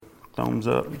Thumbs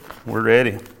up. We're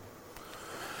ready.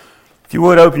 If you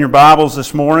would, open your Bibles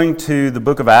this morning to the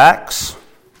book of Acts.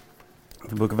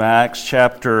 The book of Acts,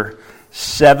 chapter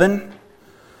 7. I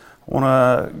want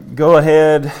to go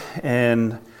ahead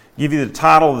and give you the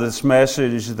title of this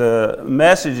message. The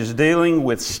message is dealing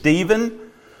with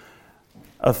Stephen,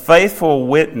 a faithful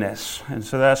witness. And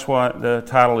so that's what the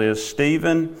title is,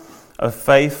 Stephen, a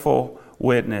faithful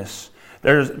witness.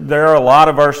 There are a lot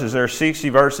of verses. There are 60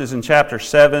 verses in chapter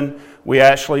 7. We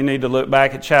actually need to look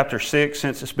back at chapter 6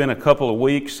 since it's been a couple of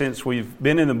weeks since we've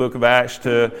been in the book of Acts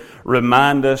to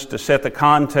remind us, to set the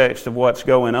context of what's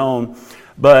going on.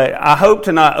 But I hope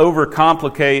to not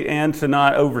overcomplicate and to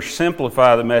not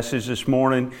oversimplify the message this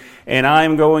morning. And I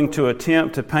am going to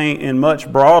attempt to paint in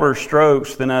much broader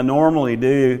strokes than I normally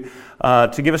do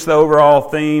to give us the overall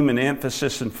theme and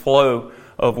emphasis and flow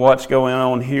of what's going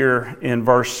on here in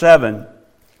verse 7.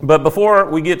 But before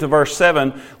we get to verse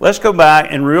 7, let's go back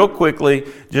and real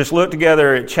quickly just look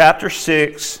together at chapter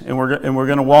 6, and we're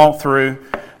going to walk through,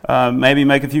 maybe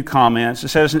make a few comments. It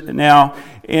says, now,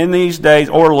 in these days,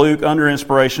 or Luke, under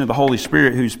inspiration of the Holy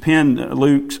Spirit, who's penned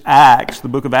Luke's Acts, the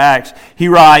book of Acts, he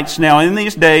writes, now in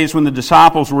these days when the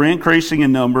disciples were increasing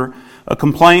in number, a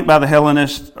complaint by the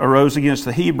Hellenists arose against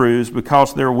the Hebrews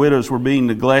because their widows were being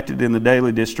neglected in the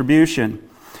daily distribution.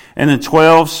 And the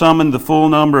 12 summoned the full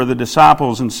number of the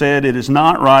disciples and said, it is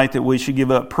not right that we should give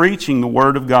up preaching the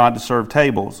word of God to serve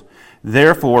tables.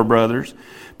 Therefore, brothers,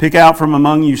 pick out from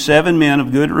among you 7 men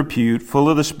of good repute, full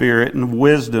of the Spirit and of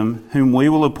wisdom, whom we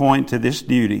will appoint to this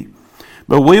duty.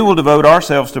 But we will devote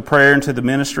ourselves to prayer and to the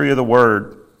ministry of the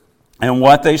word. And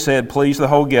what they said pleased the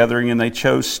whole gathering, and they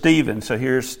chose Stephen. So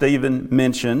here's Stephen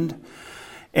mentioned.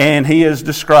 And he is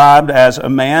described as a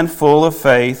man full of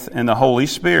faith and the Holy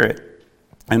Spirit.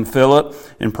 And Philip,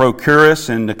 and Prochorus,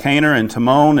 and Nicanor, and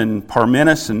Timon, and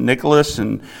Parmenas, and Nicholas,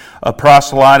 and a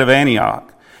proselyte of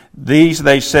Antioch. These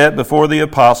they set before the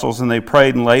apostles, and they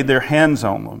prayed and laid their hands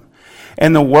on them.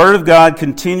 And the word of God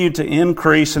continued to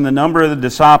increase, and the number of the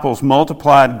disciples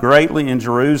multiplied greatly in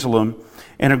Jerusalem,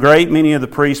 and a great many of the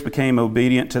priests became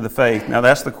obedient to the faith. Now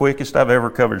that's the quickest I've ever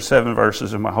covered 7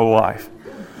 verses in my whole life.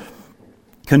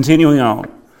 Continuing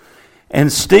on. And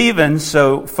Stephen,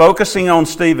 so focusing on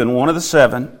Stephen, one of the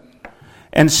 7,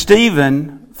 and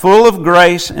Stephen, full of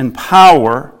grace and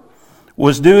power,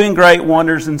 was doing great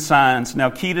wonders and signs. Now,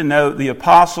 key to note, the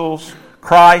apostles,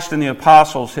 Christ and the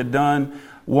apostles had done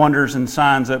wonders and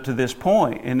signs up to this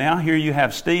point. And now here you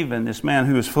have Stephen, this man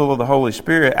who is full of the Holy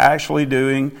Spirit, actually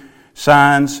doing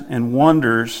signs and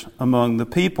wonders among the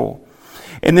people.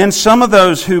 And then some of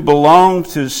those who belonged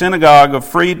to the synagogue of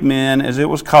freedmen, as it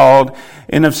was called,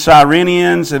 and of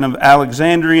Cyrenians and of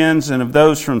Alexandrians and of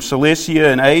those from Cilicia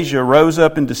and Asia rose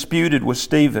up and disputed with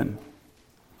Stephen.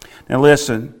 Now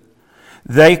listen,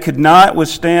 they could not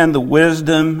withstand the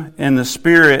wisdom and the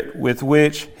spirit with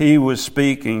which he was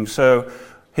speaking. So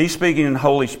he's speaking in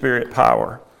Holy Spirit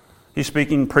power. He's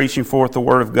speaking, preaching forth the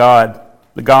Word of God,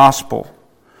 the gospel.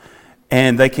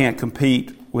 And they can't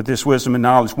compete with this wisdom and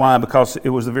knowledge. Why? Because it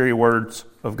was the very words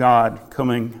of God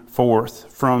coming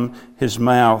forth from his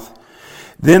mouth.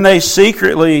 Then they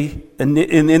secretly, and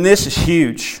this is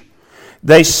huge,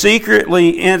 they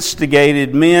secretly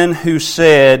instigated men who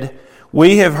said,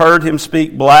 we have heard him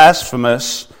speak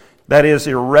blasphemous, that is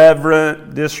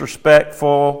irreverent,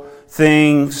 disrespectful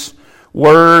things,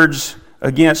 words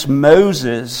against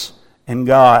Moses and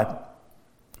God.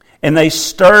 And they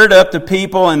stirred up the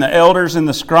people and the elders and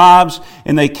the scribes,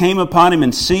 and they came upon him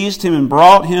and seized him and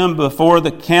brought him before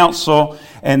the council,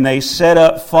 and they set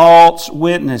up false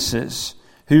witnesses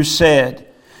who said,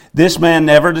 this man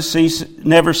never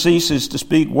ceases to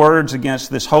speak words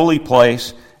against this holy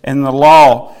place and the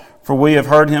law, for we have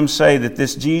heard him say that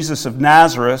this Jesus of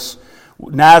Nazareth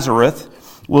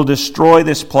will destroy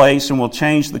this place and will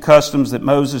change the customs that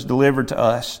Moses delivered to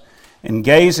us. And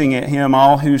gazing at him,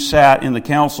 all who sat in the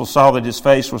council saw that his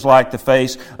face was like the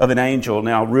face of an angel.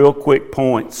 Now, real quick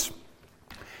points.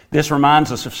 This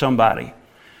reminds us of somebody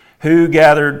who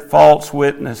gathered false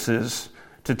witnesses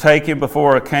to take him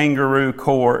before a kangaroo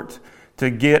court to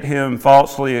get him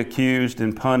falsely accused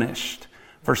and punished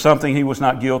for something he was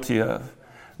not guilty of.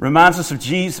 Reminds us of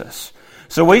Jesus.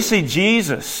 So we see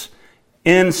Jesus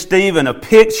in Stephen, a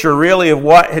picture really of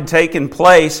what had taken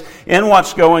place and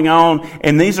what's going on.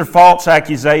 And these are false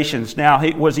accusations. Now,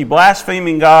 was he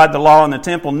blaspheming God, the law, and the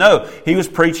temple? No. He was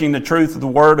preaching the truth of the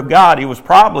Word of God. He was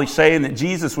probably saying that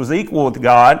Jesus was equal with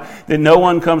God, that no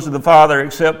one comes to the Father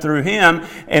except through Him,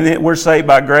 and that we're saved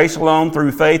by grace alone,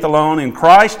 through faith alone, in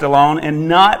Christ alone, and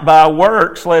not by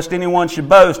works, lest anyone should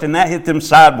boast. And that hit them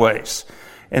sideways.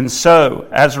 And so,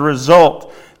 as a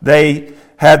result, they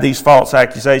had these false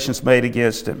accusations made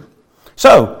against him.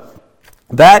 So,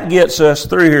 that gets us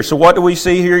through here. So what do we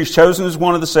see here? He's chosen as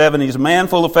one of the seven. He's a man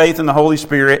full of faith in the Holy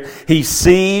Spirit. He's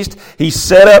seized. He's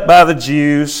set up by the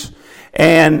Jews.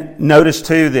 And notice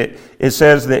too that it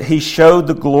says that he showed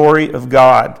the glory of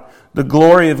God. The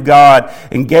glory of God.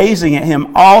 And gazing at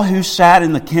him, all who sat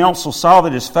in the council saw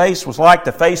that his face was like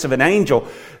the face of an angel.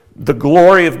 The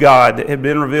glory of God that had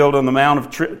been revealed on the Mount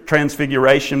of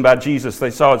Transfiguration by Jesus. They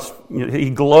saw he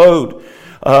glowed.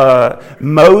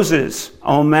 Moses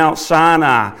on Mount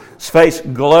Sinai, his face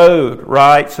glowed,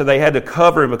 right? So they had to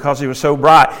cover him because he was so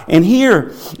bright. And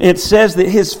here it says that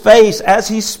his face, as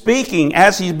he's speaking,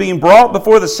 as he's being brought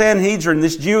before the Sanhedrin,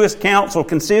 this Jewish council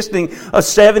consisting of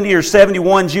 70 or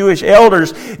 71 Jewish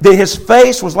elders, that his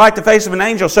face was like the face of an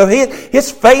angel. So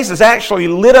his face is actually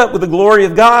lit up with the glory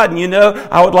of God. And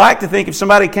I would like to think if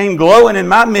somebody came glowing in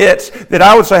my midst, that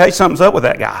I would say, hey, something's up with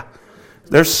that guy.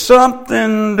 There's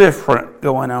something different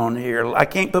going on here. I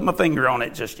can't put my finger on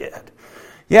it just yet.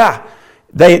 Yeah,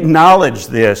 they acknowledged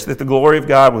this, that the glory of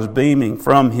God was beaming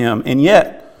from him. And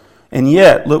yet,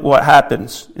 look what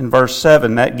happens in verse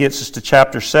 7. That gets us to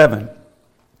chapter 7.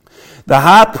 The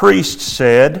high priest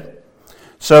said,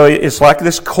 so it's like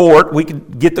this court. We can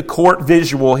get the court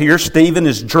visual here. Stephen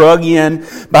is drug in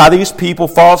by these people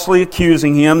falsely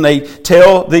accusing him. They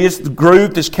tell this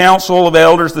group, this council of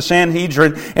elders, the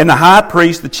Sanhedrin, and the high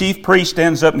priest, the chief priest,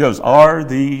 stands up and goes, are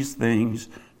these things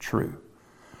true?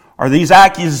 Are these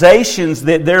accusations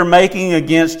that they're making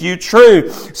against you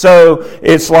true? So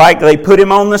it's like they put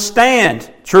him on the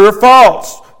stand. True or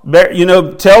false?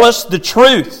 Tell us the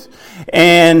truth.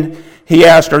 And he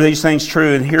asked, are these things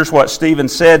true? And here's what Stephen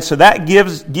said. So that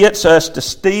gets us to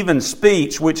Stephen's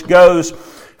speech, which goes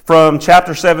from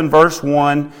chapter 7, verse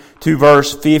 1 to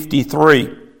verse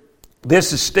 53.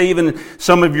 This is Stephen.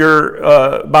 Some of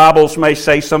your Bibles may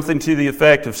say something to the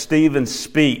effect of Stephen's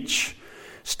speech.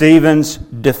 Stephen's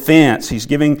defense. He's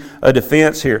giving a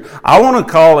defense here. I want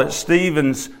to call it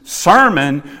Stephen's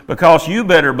sermon because you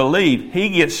better believe he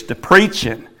gets to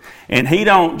preaching. And he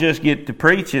don't just get to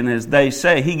preaching, as they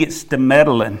say. He gets to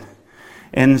meddling.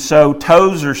 And so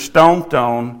toes are stomped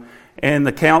on, and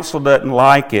the council doesn't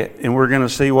like it. And we're going to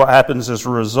see what happens as a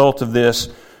result of this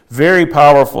very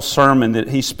powerful sermon that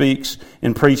he speaks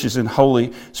and preaches in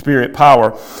Holy Spirit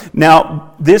power.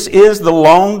 Now, this is the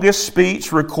longest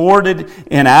speech recorded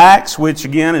in Acts, which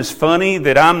again is funny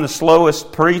that I'm the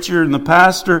slowest preacher and the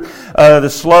pastor, the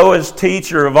slowest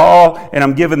teacher of all, and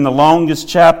I'm given the longest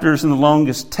chapters and the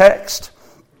longest text.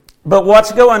 But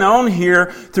what's going on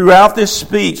here throughout this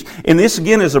speech, and this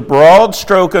again is a broad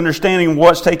stroke understanding of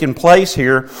what's taking place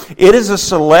here, it is a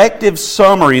selective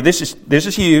summary. This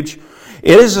is huge.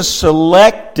 It is a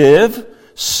selective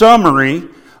summary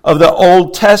of the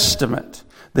Old Testament.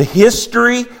 The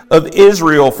history of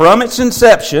Israel from its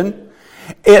inception,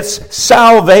 its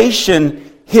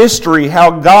salvation history,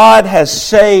 how God has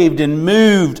saved and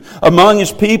moved among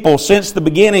His people since the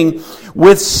beginning,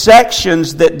 with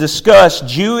sections that discuss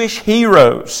Jewish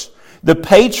heroes, the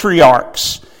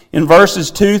patriarchs. In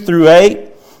verses 2 through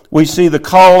 8, we see the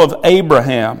call of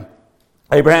Abraham.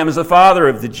 Abraham is the father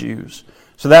of the Jews.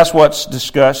 So that's what's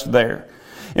discussed there.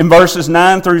 In verses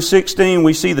 9 through 16,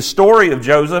 we see the story of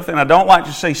Joseph. And I don't like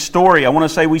to say story. I want to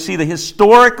say we see the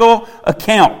historical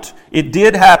account. It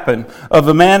did happen of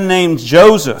a man named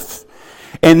Joseph.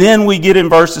 And then we get in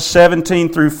verses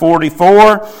 17 through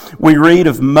 44, we read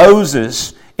of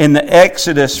Moses in the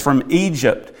Exodus from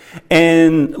Egypt.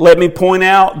 And let me point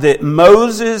out that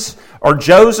Moses, or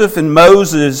Joseph and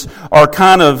Moses, are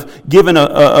kind of given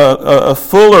a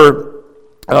fuller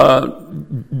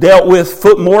dealt with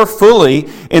more fully,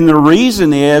 and the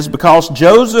reason is because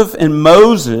Joseph and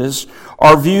Moses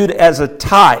are viewed as a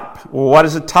type. Well, what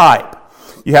is a type?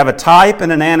 You have a type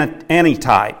and an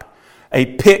antitype.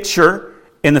 A picture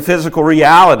in the physical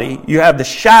reality. You have the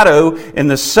shadow and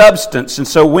the substance. And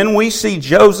so when we see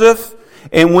Joseph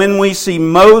and when we see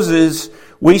Moses,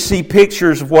 we see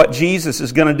pictures of what Jesus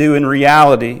is going to do in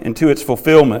reality and to its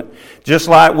fulfillment. Just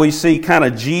like we see kind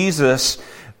of Jesus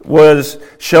was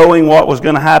showing what was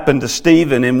going to happen to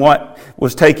Stephen and what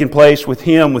was taking place with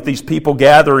him, with these people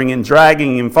gathering and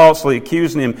dragging him, falsely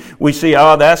accusing him. We see,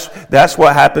 that's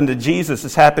what happened to Jesus.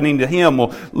 It's happening to him.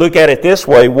 Well, look at it this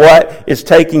way. What is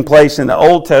taking place in the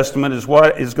Old Testament is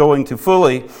what is going to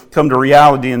fully come to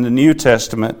reality in the New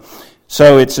Testament.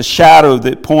 So it's a shadow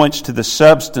that points to the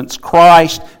substance,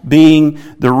 Christ being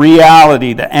the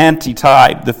reality, the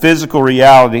antitype, the physical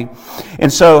reality.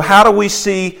 And so how do we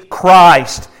see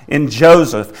Christ in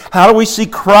Joseph? How do we see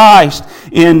Christ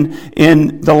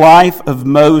in the life of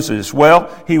Moses? Well,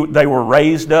 they were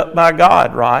raised up by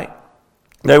God, right?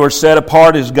 They were set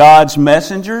apart as God's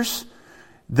messengers.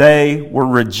 They were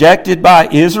rejected by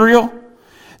Israel.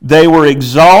 They were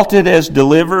exalted as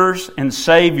deliverers and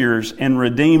saviors and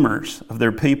redeemers of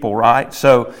their people, right?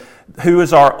 So, who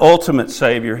is our ultimate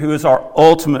Savior? Who is our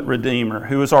ultimate Redeemer?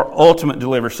 Who is our ultimate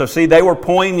deliverer? So see, they were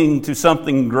pointing to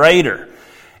something greater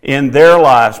in their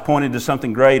lives, pointed to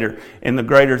something greater, and the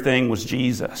greater thing was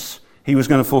Jesus. He was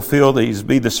going to fulfill these,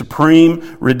 be the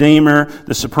supreme Redeemer,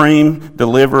 the supreme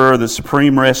Deliverer, the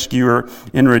supreme Rescuer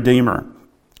and Redeemer.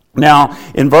 Now,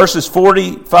 in verses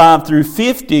 45 through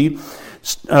 50,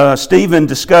 Stephen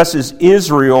discusses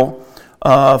Israel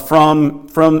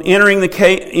from entering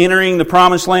the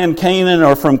promised land, Canaan,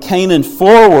 or from Canaan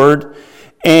forward,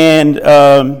 and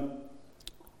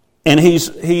he's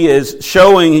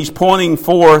pointing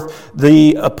forth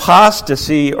the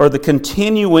apostasy or the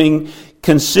continuing,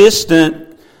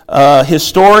 consistent,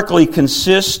 historically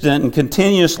consistent and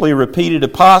continuously repeated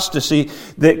apostasy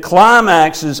that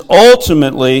climaxes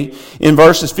ultimately in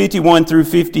verses 51 through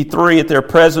 53 at their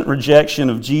present rejection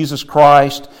of Jesus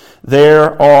Christ,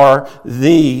 there are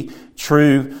the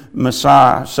true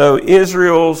Messiah. So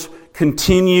Israel's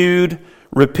continued,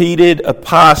 repeated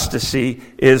apostasy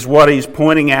is what he's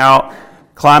pointing out,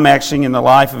 climaxing in the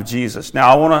life of Jesus.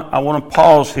 Now I want to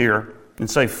pause here and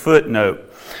say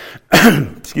footnote.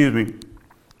 Excuse me.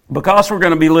 Because we're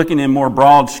going to be looking in more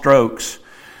broad strokes,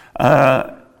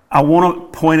 I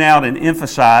want to point out and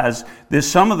emphasize that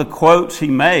some of the quotes he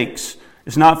makes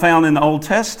is not found in the Old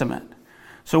Testament.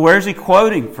 So where's he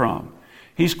quoting from?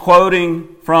 He's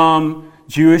quoting from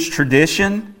Jewish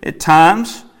tradition at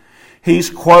times. He's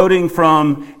quoting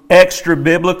from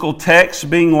extra-biblical texts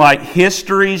being like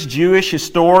histories, Jewish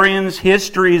historians,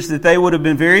 histories that they would have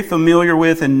been very familiar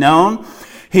with and known.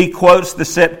 He quotes the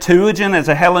Septuagint as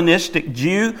a Hellenistic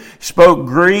Jew, spoke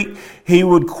Greek. He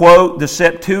would quote the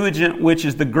Septuagint, which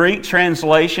is the Greek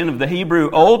translation of the Hebrew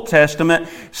Old Testament.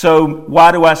 So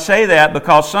why do I say that?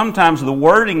 Because sometimes the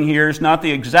wording here is not the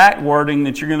exact wording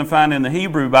that you're going to find in the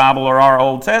Hebrew Bible or our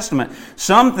Old Testament.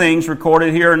 Some things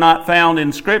recorded here are not found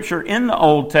in Scripture in the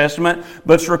Old Testament,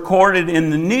 but it's recorded in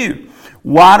the New.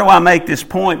 Why do I make this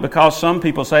point? Because some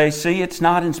people say, see, it's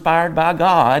not inspired by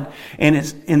God, and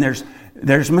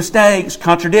there's mistakes,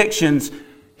 contradictions.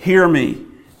 Hear me.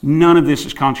 None of this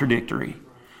is contradictory.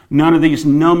 None of these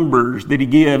numbers that he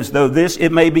gives, though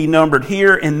it may be numbered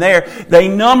here and there, they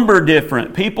number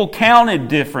different. People counted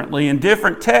differently, and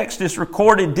different text is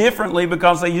recorded differently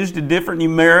because they used a different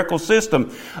numerical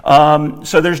system.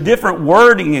 So there's different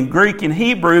wording in Greek and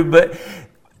Hebrew, but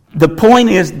the point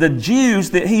is the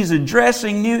Jews that he's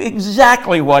addressing knew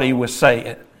exactly what he was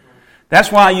saying.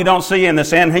 That's why you don't see in the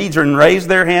Sanhedrin raise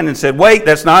their hand and said, wait,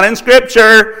 that's not in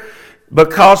Scripture,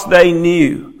 because they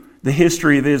knew the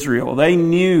history of Israel. They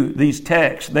knew these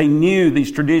texts. They knew these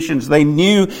traditions. They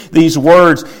knew these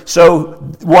words. So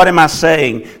what am I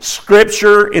saying?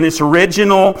 Scripture in its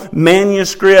original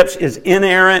manuscripts is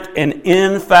inerrant and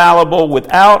infallible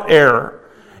without error.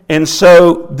 And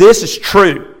so this is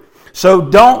true. So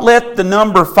don't let the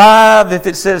number 5, if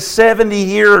it says 70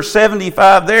 here or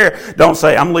 75 there, don't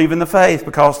say, I'm leaving the faith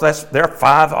because they're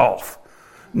 5 off.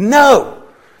 No,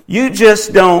 you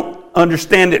just don't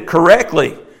understand it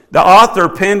correctly. The author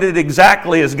penned it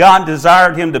exactly as God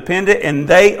desired him to pen it, and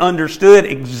they understood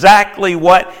exactly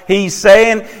what he's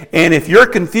saying. And if you're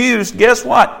confused, guess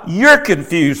what? You're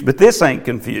confused, but this ain't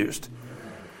confused.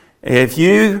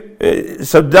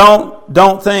 So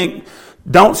don't think...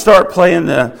 Don't start playing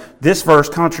this verse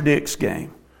contradicts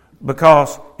game,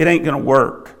 because it ain't going to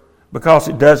work, because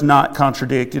it does not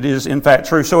contradict. It is, in fact,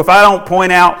 true. So if I don't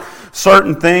point out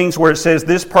certain things where it says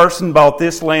this person bought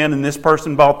this land and this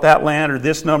person bought that land, or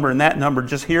this number and that number,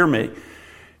 just hear me.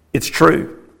 It's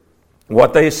true.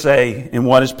 What they say and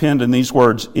what is penned in these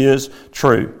words is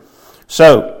true.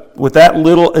 So with that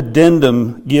little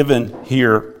addendum given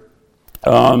here,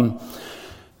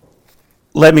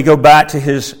 let me go back to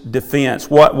his defense.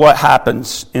 What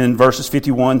happens in verses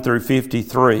 51 through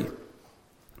 53?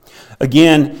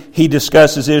 Again, he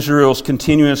discusses Israel's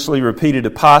continuously repeated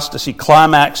apostasy,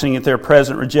 climaxing at their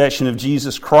present rejection of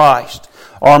Jesus Christ,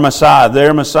 our Messiah,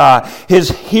 their Messiah. His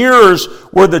hearers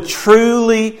were the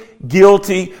truly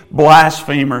guilty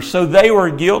blasphemers. So they were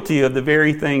guilty of the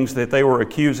very things that they were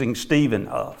accusing Stephen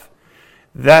of.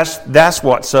 That's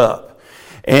what's up.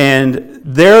 And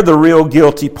they're the real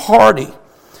guilty party.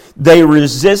 They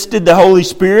resisted the Holy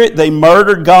Spirit. They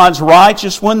murdered God's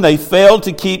righteous one. They failed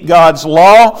to keep God's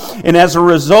law. And as a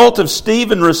result of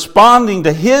Stephen responding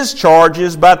to his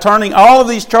charges by turning all of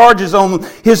these charges on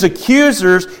his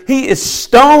accusers, he is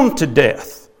stoned to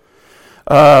death.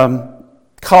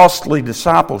 Costly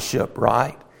discipleship,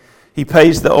 right? He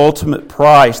pays the ultimate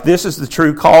price. This is the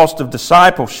true cost of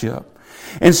discipleship.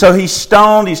 And so he's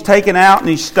stoned, he's taken out and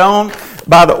he's stoned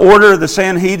by the order of the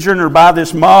Sanhedrin or by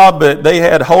this mob, but they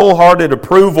had wholehearted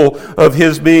approval of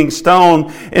his being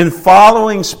stoned. And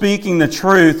following speaking the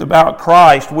truth about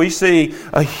Christ, we see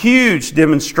a huge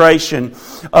demonstration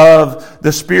of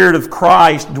the Spirit of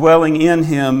Christ dwelling in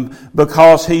him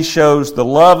because he shows the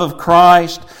love of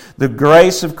Christ, the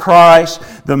grace of Christ,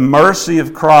 the mercy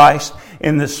of Christ,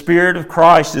 and the Spirit of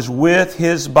Christ is with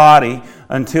his body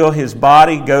until his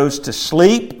body goes to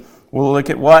sleep. We'll look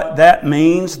at what that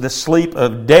means, the sleep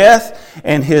of death,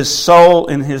 and his soul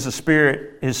and his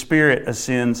spirit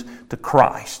ascends to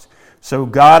Christ. So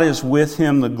God is with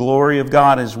him, the glory of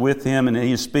God is with him, and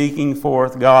he is speaking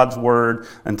forth God's word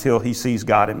until he sees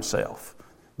God himself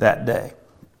that day.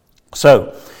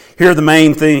 So, here are the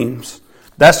main themes.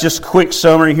 That's just a quick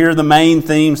summary. Here are the main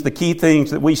themes, the key things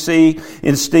that we see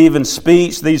in Stephen's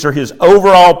speech. These are his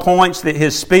overall points that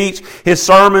his speech, his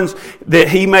sermons, that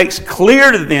he makes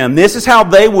clear to them. This is how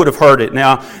they would have heard it.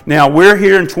 Now we're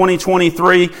here in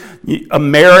 2023,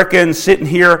 Americans sitting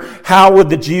here. How would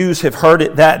the Jews have heard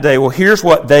it that day? Well, here's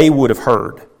what they would have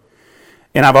heard.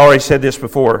 And I've already said this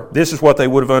before. This is what they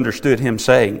would have understood him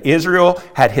saying. Israel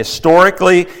had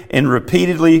historically and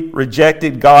repeatedly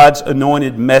rejected God's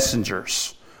anointed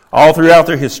messengers all throughout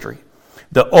their history.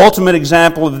 The ultimate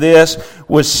example of this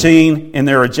was seen in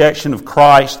their rejection of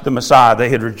Christ, the Messiah. They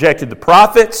had rejected the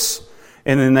prophets,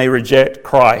 and then they reject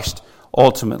Christ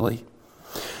ultimately.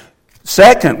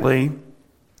 Secondly,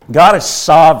 God is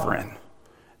sovereign.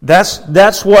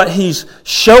 That's what he's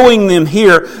showing them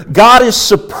here. God is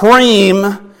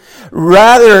supreme.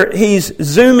 Rather, he's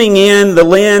zooming in the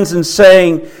lens and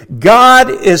saying, God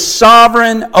is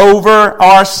sovereign over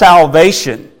our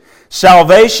salvation.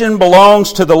 Salvation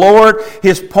belongs to the Lord.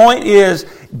 His point is,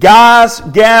 guys,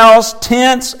 gals,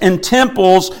 tents, and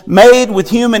temples made with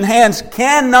human hands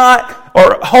cannot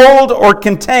or hold or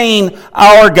contain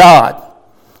our God.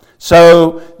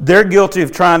 So they're guilty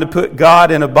of trying to put God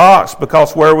in a box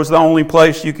because where was the only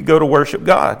place you could go to worship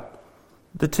God?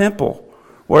 The temple.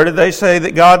 Where did they say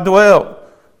that God dwelt?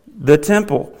 The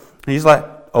temple. And he's like,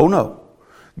 oh no.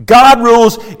 God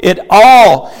rules it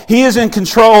all. He is in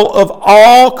control of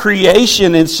all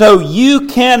creation, and so you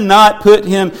cannot put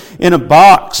him in a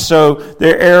box. So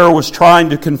their error was trying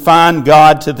to confine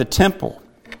God to the temple.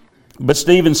 But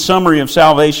Stephen's summary of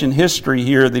salvation history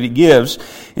here that he gives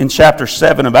in chapter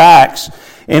 7 of Acts,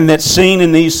 and that's seen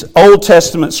in these Old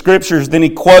Testament scriptures that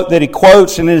he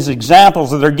quotes and his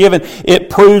examples that are given, it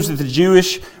proves that the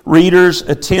Jewish readers'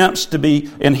 attempts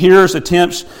and hearers'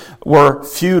 attempts were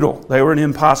futile. They were an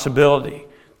impossibility.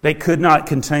 They could not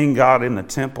contain God in the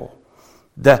temple.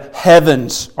 The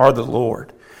heavens are the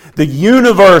Lord. The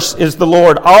universe is the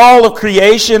Lord. All of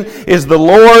creation is the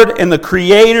Lord, and the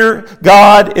Creator,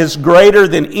 God, is greater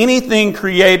than anything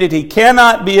created. He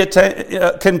cannot be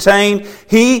contained.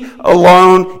 He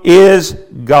alone is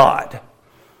God.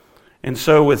 And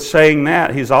so with saying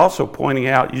that, he's also pointing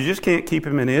out, you just can't keep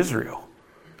him in Israel.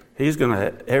 He's going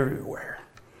to everywhere.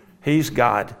 He's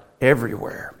God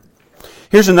everywhere.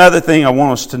 Here's another thing I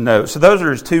want us to note. So those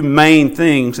are his two main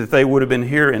things that they would have been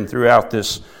hearing throughout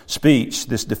this speech,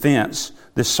 this defense,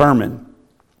 this sermon.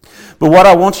 But what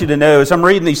I want you to know is I'm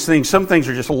reading these things. Some things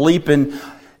are just leaping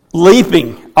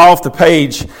off the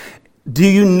page. Do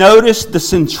you notice the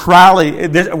centrality?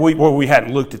 We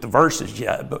hadn't looked at the verses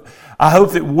yet, but I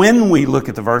hope that when we look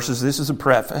at the verses, this is a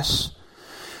preface.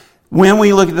 When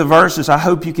we look at the verses, I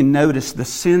hope you can notice the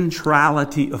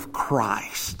centrality of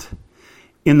Christ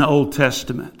in the Old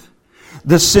Testament.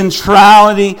 The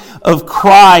centrality of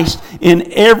Christ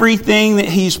in everything that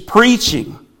he's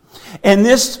preaching. And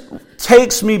this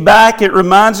takes me back, it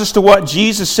reminds us to what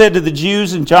Jesus said to the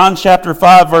Jews in John chapter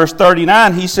 5 verse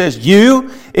 39. He says,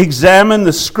 you examine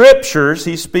the Scriptures.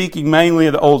 He's speaking mainly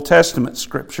of the Old Testament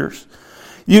Scriptures.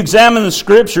 You examine the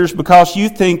Scriptures because you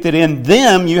think that in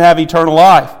them you have eternal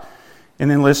life. And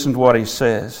then listen to what he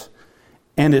says.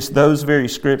 And it's those very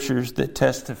Scriptures that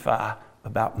testify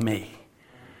about me.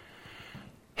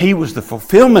 He was the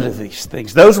fulfillment of these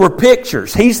things. Those were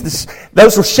pictures.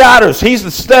 Those were shadows. He's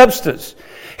the substance.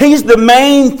 He's the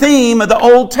main theme of the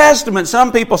Old Testament.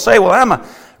 Some people say, well, I'm a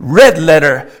red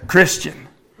letter Christian.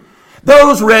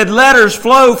 Those red letters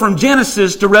flow from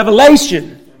Genesis to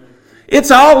Revelation.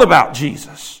 It's all about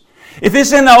Jesus. If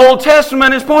it's in the Old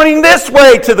Testament, it's pointing this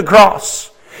way to the cross.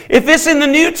 If it's in the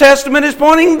New Testament, it's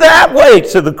pointing that way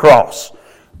to the cross.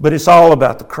 But it's all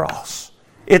about the cross.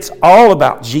 It's all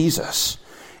about Jesus.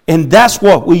 And that's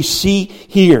what we see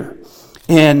here.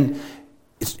 And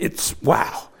it's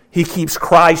wow. He keeps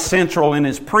Christ central in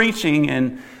his preaching.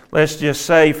 And let's just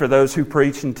say for those who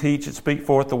preach and teach and speak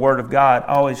forth the Word of God,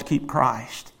 always keep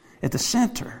Christ at the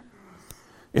center.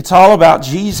 It's all about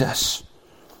Jesus.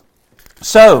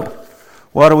 So,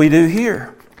 what do we do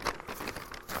here?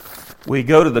 We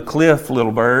go to the cliff,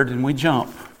 little bird, and we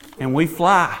jump and we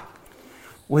fly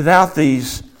without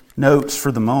these notes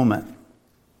for the moment.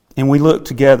 And we look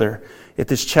together at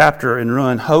this chapter and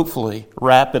run, hopefully,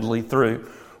 rapidly through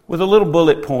with a little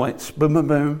bullet points, boom, boom,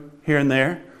 boom, here and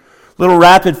there. Little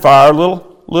rapid fire,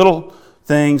 little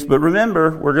things. But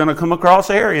remember, we're going to come across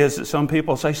areas that some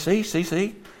people say,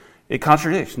 see, it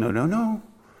contradicts. No.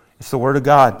 It's the Word of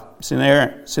God. It's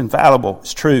inerrant. It's infallible.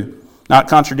 It's true. Not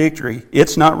contradictory.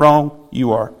 It's not wrong.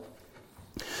 You are.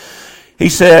 He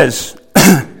says,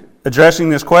 addressing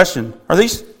this question, are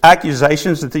these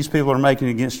accusations that these people are making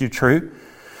against you true?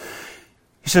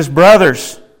 He says,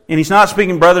 brothers, and he's not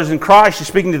speaking brothers in Christ, he's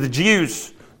speaking to the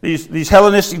Jews, these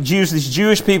Hellenistic Jews, these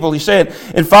Jewish people. He said,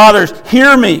 and fathers,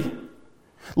 hear me.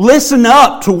 Listen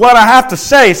up to what I have to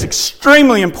say. It's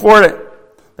extremely important.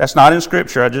 That's not in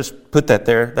Scripture. I just put that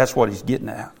there. That's what he's getting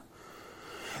at.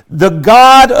 The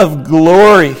God of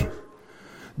glory,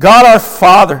 God our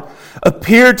Father,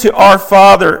 appeared to our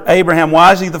father Abraham.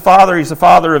 Why is he the father? He's the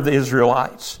father of the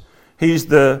Israelites. He's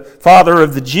the father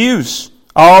of the Jews.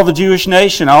 All the Jewish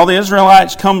nation, all the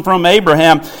Israelites come from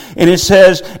Abraham. And it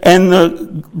says, and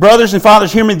the brothers and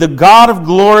fathers, hear me, the God of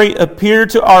glory appeared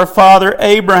to our father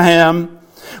Abraham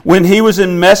when he was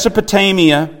in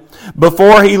Mesopotamia,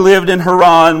 before he lived in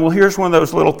Haran. Well, here's one of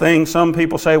those little things. Some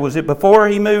people say, was it before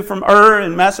he moved from Ur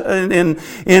in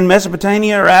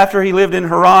Mesopotamia or after he lived in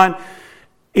Haran?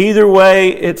 Either way,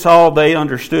 it's all they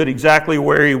understood exactly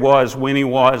where he was, when he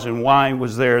was, and why he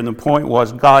was there. And the point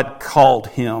was, God called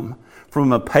him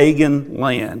from a pagan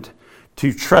land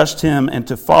to trust him and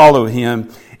to follow him.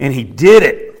 And he did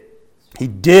it. He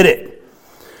did it.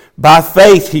 By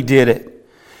faith he did it.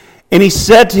 And he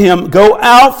said to him, go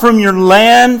out from your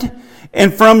land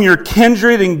and from your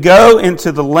kindred and go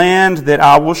into the land that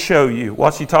I will show you.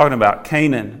 What's he talking about?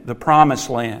 Canaan, the promised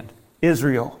land,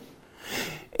 Israel.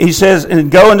 He says,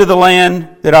 and go into the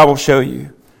land that I will show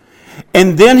you.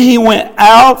 And then he went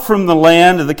out from the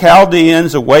land of the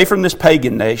Chaldeans, away from this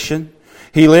pagan nation.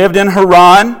 He lived in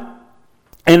Haran.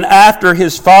 And after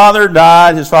his father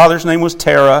died, his father's name was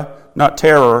Terah, not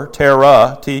Terror,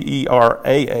 Terah, Terah,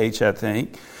 I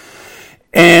think.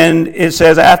 And it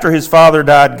says, after his father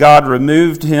died, God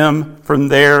removed him from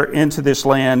there into this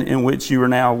land in which you are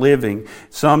now living.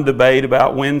 Some debate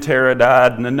about when Terah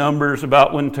died and the numbers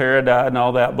about when Terah died and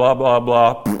all that, blah, blah,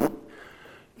 blah.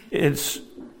 It's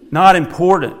not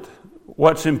important.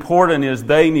 What's important is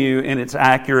they knew, and it's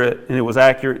accurate, and it was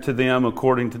accurate to them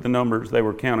according to the numbers they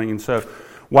were counting. And so,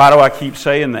 why do I keep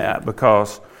saying that?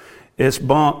 Because it's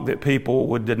bunk that people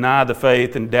would deny the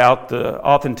faith and doubt the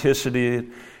authenticity,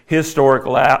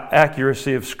 historical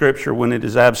accuracy of Scripture when it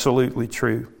is absolutely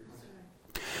true.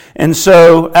 And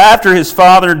so, after his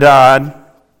father died,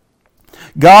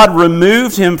 God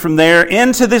removed him from there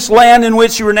into this land in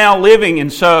which you are now living.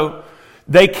 And so,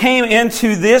 they came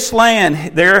into this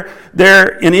land.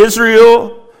 They're in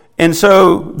Israel. And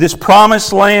so, this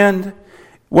promised land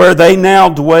where they now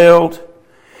dwelled.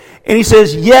 And he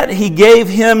says, yet he gave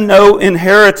him no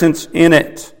inheritance in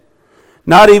it,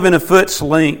 not even a foot's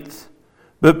length,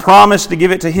 but promised to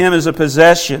give it to him as a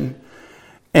possession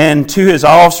and to his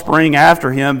offspring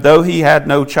after him, though he had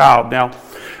no child. Now,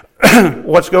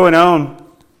 what's going on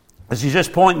is he's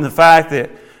just pointing the fact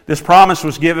that this promise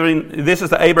was given. This is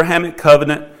the Abrahamic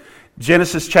covenant.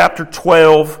 Genesis chapter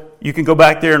 12. You can go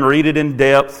back there and read it in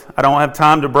depth. I don't have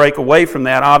time to break away from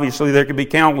that. Obviously, there could be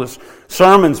countless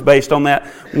sermons based on that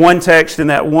one text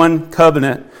and that one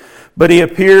covenant. But he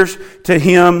appears to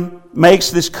him,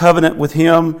 makes this covenant with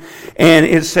him, and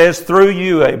it says, through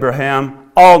you,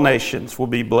 Abraham, all nations will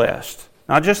be blessed.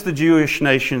 Not just the Jewish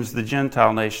nations, the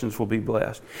Gentile nations will be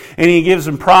blessed. And he gives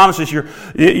them promises.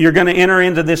 You're going to enter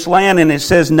into this land. And it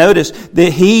says, notice,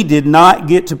 that he did not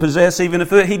get to possess even a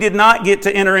foot. He did not get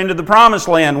to enter into the promised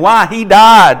land. Why? He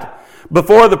died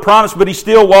before the promise, but he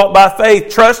still walked by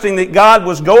faith, trusting that God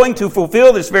was going to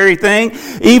fulfill this very thing,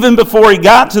 even before he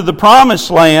got to the promised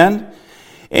land.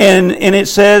 And it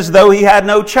says, though he had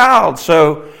no child.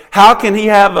 So how can he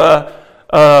have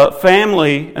a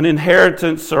family, an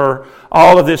inheritance, or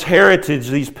all of this heritage,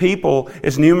 these people,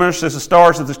 as numerous as the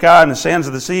stars of the sky and the sands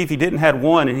of the sea, if he didn't have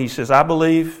one? And he says, I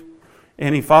believe,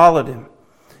 and he followed him.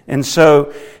 And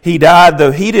so he died,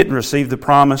 though he didn't receive the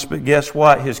promise, but guess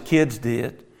what? His kids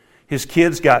did. His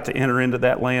kids got to enter into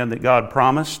that land that God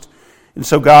promised. And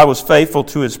so God was faithful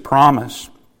to his promise.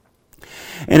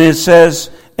 And it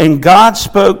says, and God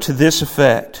spoke to this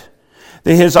effect,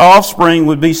 that his offspring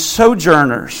would be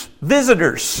sojourners,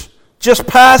 visitors, just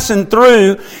passing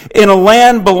through in a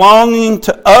land belonging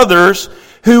to others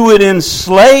who would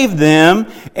enslave them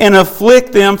and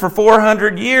afflict them for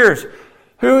 400 years.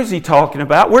 Who is he talking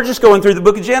about? We're just going through the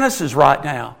book of Genesis right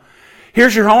now.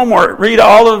 Here's your homework. Read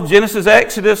all of Genesis,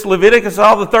 Exodus, Leviticus,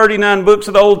 all the 39 books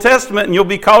of the Old Testament, and you'll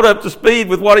be caught up to speed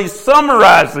with what he's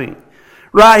summarizing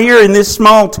right here in this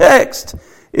small text.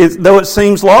 Though it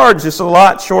seems large, it's a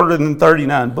lot shorter than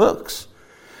 39 books.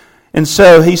 And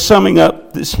so he's summing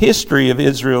up this history of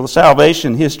Israel, the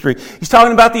salvation history. He's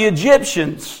talking about the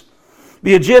Egyptians.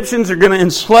 The Egyptians are going to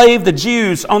enslave the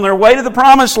Jews on their way to the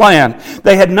promised land.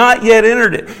 They had not yet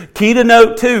entered it. Key to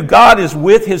note too, God is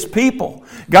with his people.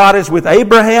 God is with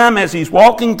Abraham as he's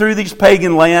walking through these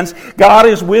pagan lands. God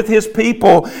is with his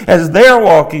people as they're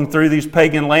walking through these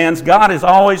pagan lands. God is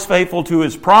always faithful to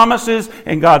his promises,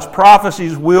 and God's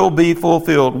prophecies will be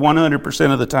fulfilled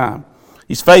 100% of the time.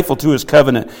 He's faithful to his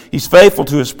covenant. He's faithful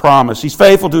to his promise. He's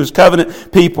faithful to his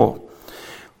covenant people.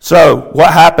 So,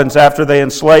 what happens after they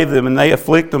enslave them and they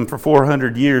afflict them for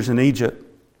 400 years in Egypt?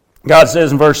 God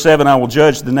says in verse 7, I will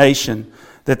judge the nation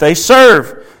that they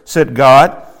serve, said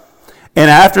God.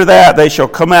 And after that, they shall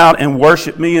come out and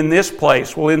worship me in this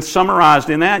place. Well, summarized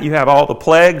in that, you have all the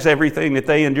plagues, everything that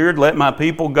they endured. Let my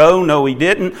people go. No, he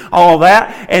didn't. All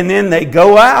that. And then they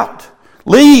go out.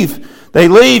 Leave. They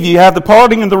leave. You have the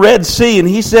parting of the Red Sea. And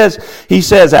he says,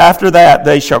 after that,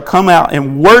 they shall come out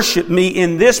and worship me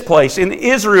in this place. In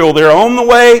Israel, they're on the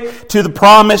way to the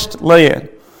promised land.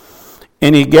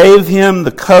 And he gave him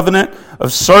the covenant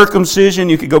of circumcision.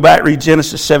 You could go back and read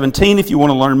Genesis 17 if you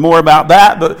want to learn more about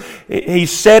that. But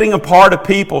he's setting apart a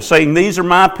people, saying, these are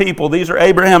my people. These are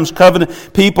Abraham's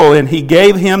covenant people. And he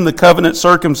gave him the covenant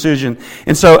circumcision.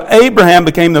 And so Abraham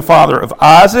became the father of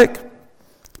Isaac.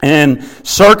 And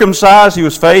circumcised, he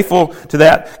was faithful to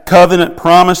that covenant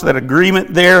promise, that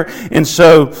agreement there. And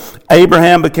so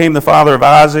Abraham became the father of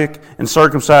Isaac and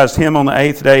circumcised him on the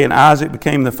 8th day. And Isaac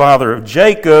became the father of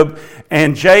Jacob.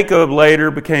 And Jacob later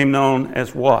became known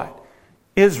as what?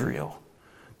 Israel.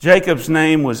 Jacob's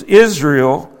name was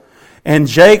Israel. And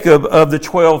Jacob of the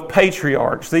 12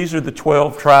 patriarchs. These are the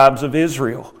 12 tribes of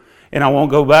Israel. And I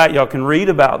won't go back. Y'all can read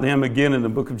about them again in the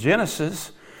book of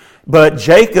Genesis. But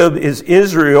Jacob is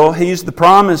Israel. He's the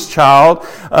promised child.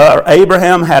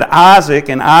 Abraham had Isaac,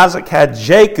 and Isaac had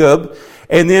Jacob,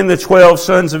 and then the 12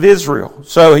 sons of Israel.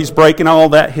 So he's breaking all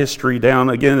that history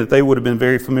down again that they would have been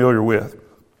very familiar with.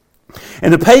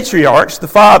 And the patriarchs, the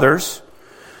fathers,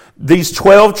 these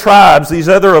 12 tribes, these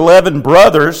other 11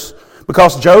 brothers,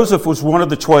 because Joseph was one of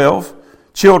the 12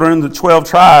 children, the 12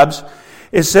 tribes,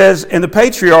 it says, and the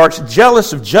patriarchs,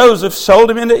 jealous of Joseph,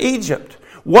 sold him into Egypt.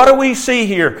 What do we see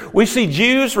here? We see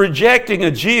Jews rejecting a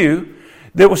Jew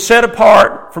that was set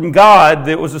apart from God,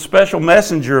 that was a special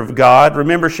messenger of God.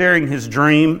 Remember sharing his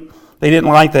dream? They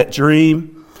didn't like that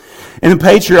dream. And the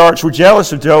patriarchs were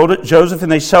jealous of Joseph,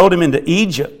 and they sold him into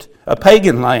Egypt, a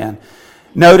pagan land.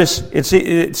 Notice,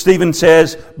 Stephen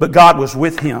says, but God was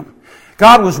with him.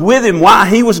 God was with him. Why?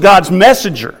 He was God's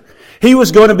messenger. He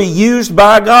was going to be used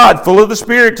by God, full of the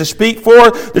Spirit, to speak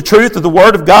forth the truth of the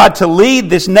Word of God, to lead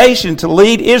this nation, to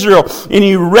lead Israel. And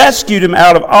He rescued him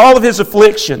out of all of his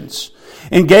afflictions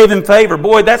and gave him favor.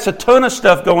 Boy, that's a ton of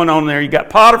stuff going on there. You got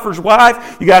Potiphar's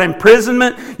wife, you got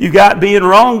imprisonment, you got being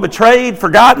wrong, betrayed,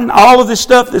 forgotten, all of this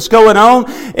stuff that's going on.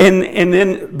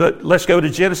 But let's go to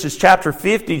Genesis chapter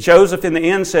 50. Joseph in the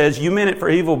end says, you meant it for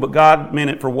evil, but God meant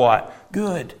it for what?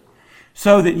 Good.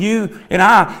 So that you and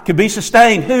I could be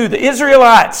sustained. Who? The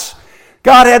Israelites.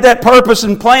 God had that purpose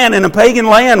and plan, and a pagan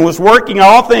land was working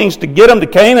all things to get them to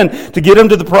Canaan, to get them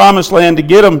to the promised land, to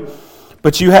get them.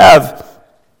 But you have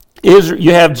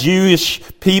Jewish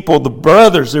people, the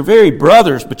brothers, their very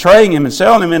brothers, betraying him and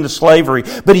selling him into slavery.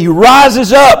 But he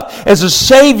rises up as a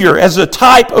Savior, as a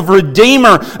type of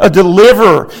Redeemer, a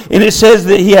deliverer. And it says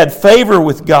that he had favor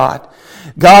with God.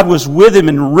 God was with him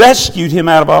and rescued him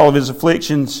out of all of his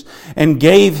afflictions and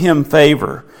gave him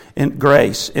favor and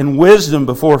grace and wisdom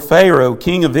before Pharaoh,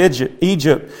 king of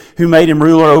Egypt, who made him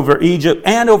ruler over Egypt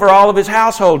and over all of his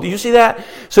household. Do you see that?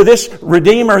 So this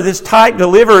Redeemer, this type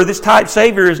deliverer, this type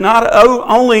Savior is not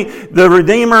only the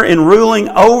Redeemer in ruling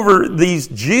over these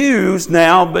Jews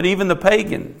now, but even the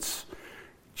pagans,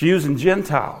 Jews and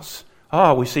Gentiles.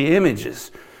 We see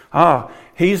images.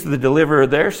 He's the deliverer,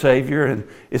 their Savior, and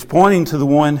is pointing to the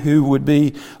one who would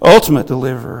be ultimate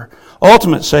deliverer,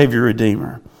 ultimate Savior,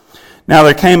 Redeemer. Now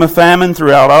there came a famine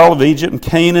throughout all of Egypt and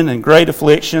Canaan, and great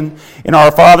affliction, and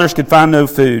our fathers could find no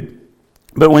food.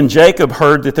 But when Jacob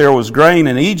heard that there was grain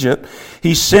in Egypt,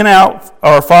 he sent out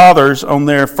our fathers on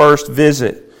their first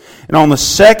visit. And on the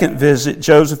second visit,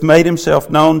 Joseph made himself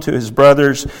known to his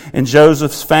brothers, and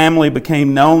Joseph's family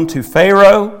became known to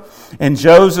Pharaoh. And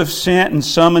Joseph sent and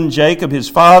summoned Jacob, his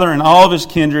father, and all of his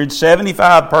kindred,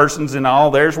 75 persons in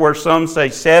all. There's where some say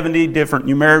 70 different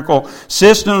numerical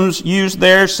systems used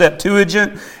there,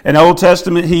 Septuagint and Old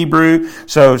Testament Hebrew.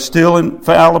 So still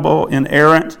infallible,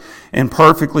 inerrant, and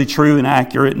perfectly true and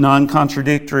accurate,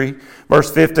 non-contradictory. Verse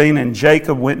 15, and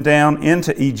Jacob went down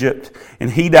into Egypt,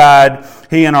 and he died,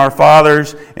 he and our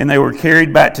fathers, and they were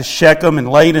carried back to Shechem and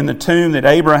laid in the tomb that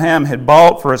Abraham had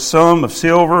bought for a sum of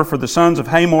silver for the sons of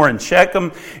Hamor and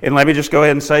Shechem. And let me just go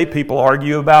ahead and say, people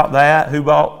argue about that, who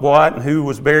bought what and who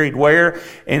was buried where.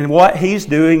 And what he's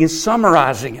doing is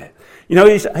summarizing it. You know,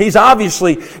 he's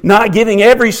obviously not giving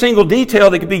every single detail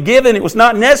that could be given. It was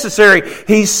not necessary.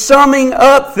 He's summing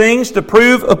up things to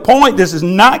prove a point. This is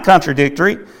not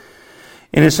contradictory.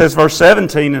 And it says, verse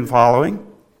 17 and following,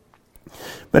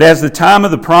 but as the time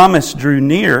of the promise drew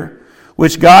near,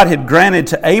 which God had granted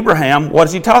to Abraham, what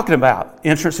is he talking about?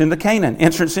 Entrance into Canaan,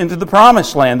 entrance into the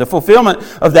promised land, the fulfillment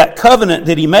of that covenant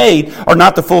that he made, or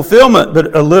not the fulfillment,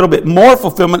 but a little bit more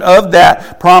fulfillment of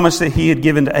that promise that he had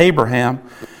given to Abraham.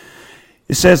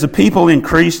 It says, the people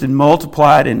increased and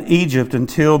multiplied in Egypt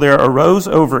until there arose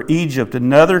over Egypt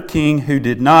another king who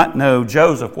did not know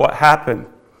Joseph. What happened?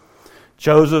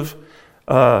 Joseph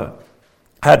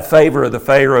had favor of the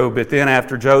Pharaoh, but then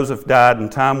after Joseph died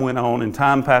and time went on and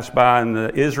time passed by and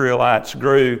the Israelites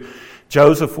grew,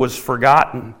 Joseph was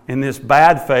forgotten. And this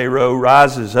bad Pharaoh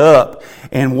rises up.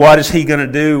 And what is he going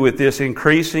to do with this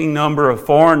increasing number of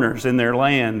foreigners in their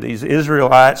land, these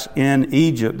Israelites in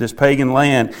Egypt, this pagan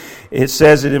land? It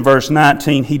says it in verse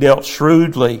 19, he dealt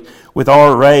shrewdly with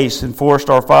our race and forced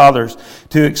our fathers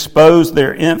to expose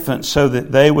their infants so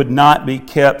that they would not be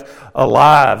kept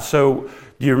alive. So,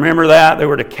 do you remember that? They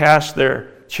were to cast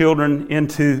their children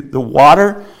into the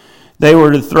water. They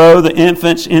were to throw the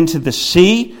infants into the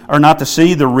sea, or not the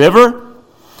sea, the river.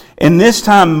 And this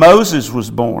time Moses was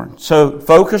born. So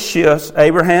focus shifts.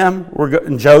 Abraham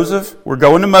and Joseph, we're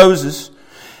going to Moses.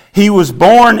 He was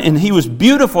born and he was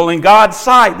beautiful in God's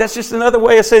sight. That's just another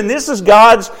way of saying this is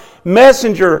God's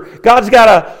messenger. God's got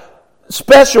a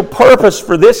special purpose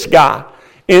for this guy.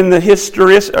 In the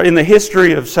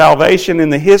history of salvation, in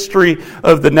the history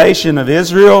of the nation of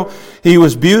Israel, he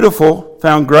was beautiful,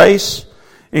 found grace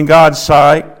in God's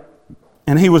sight,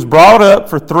 and he was brought up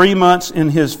for 3 months in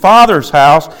his father's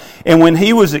house. And when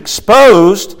he was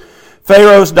exposed,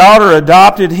 Pharaoh's daughter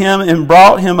adopted him and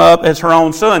brought him up as her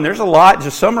own son. There's a lot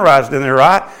just summarized in there,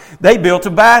 right? They built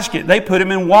a basket. They put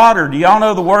him in water. Do y'all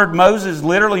know the word Moses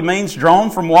literally means drawn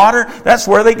from water? That's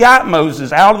where they got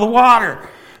Moses, out of the water.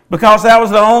 Because that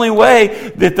was the only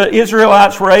way that the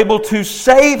Israelites were able to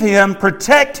save him,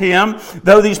 protect him,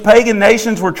 though these pagan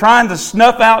nations were trying to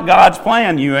snuff out God's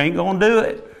plan. You ain't going to do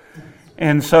it.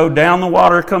 And so down the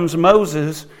water comes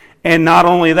Moses, and not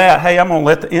only that, hey, I'm going to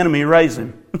let the enemy raise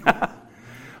him.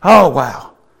 Oh,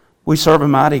 wow. We serve a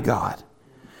mighty God.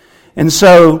 And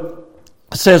so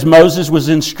it says Moses was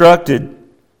instructed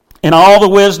in all the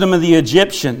wisdom of the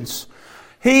Egyptians.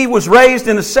 He was raised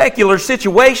in a secular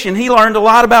situation. He learned a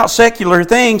lot about secular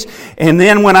things. And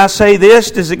then when I say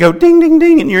this, does it go ding, ding,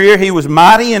 ding in your ear? He was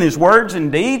mighty in his words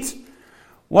and deeds.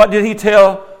 What did he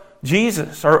tell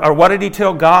Jesus? Or what did he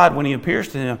tell God when he appears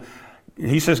to him?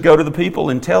 He says, go to the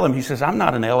people and tell them. He says, I'm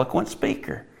not an eloquent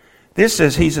speaker. This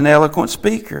says he's an eloquent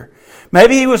speaker.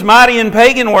 Maybe he was mighty in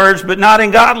pagan words, but not in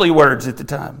godly words at the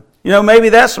time. You know, maybe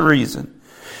that's the reason.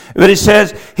 But it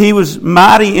says he was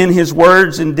mighty in his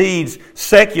words and deeds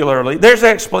secularly. There's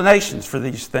explanations for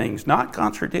these things, not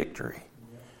contradictory.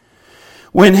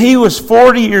 When he was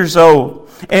 40 years old,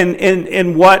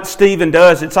 and what Stephen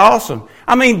does, it's awesome.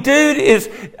 I mean, dude is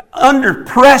under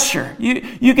pressure.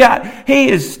 He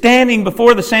is standing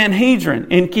before the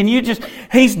Sanhedrin, and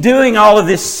he's doing all of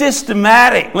this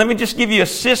systematic. Let me just give you a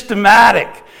systematic,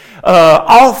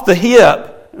 off the hip.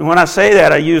 And when I say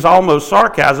that, I use almost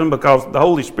sarcasm because the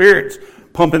Holy Spirit's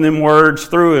pumping them words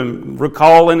through him,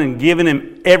 recalling and giving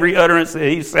him every utterance that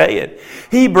he's saying.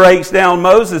 He breaks down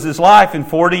Moses' life in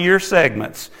 40-year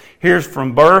segments. Here's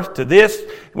from birth to this,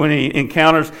 when he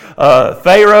encounters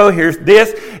Pharaoh, here's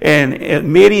this,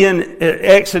 and Midian,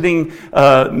 exiting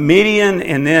Midian,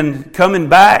 and then coming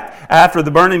back after the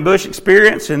burning bush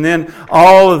experience, and then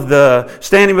all of the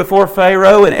standing before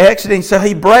Pharaoh and exiting. So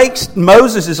he breaks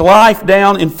Moses' life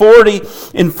down in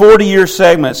 40-year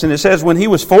segments. And it says when he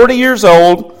was 40 years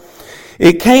old,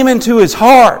 it came into his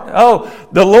heart. Oh,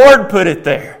 the Lord put it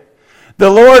there. The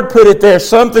Lord put it there.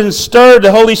 Something stirred.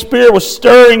 The Holy Spirit was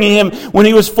stirring him. When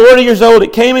he was 40 years old,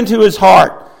 it came into his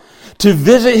heart to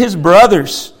visit his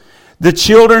brothers, the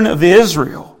children of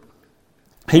Israel.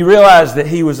 He realized that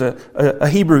he was a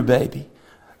Hebrew baby,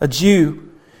 a Jew.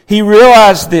 He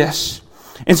realized this.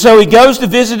 And so he goes to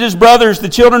visit his brothers, the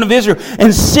children of Israel,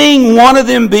 and seeing one of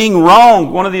them being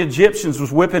wronged, one of the Egyptians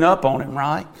was whipping up on him,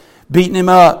 right? Beating him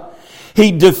up.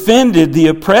 He defended the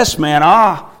oppressed man.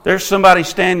 There's somebody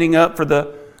standing up for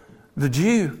the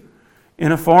Jew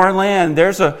in a foreign land.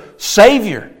 There's a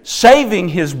Savior saving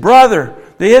his brother,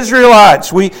 the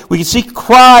Israelites. We can see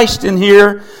Christ in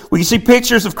here. We can see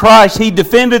pictures of Christ. He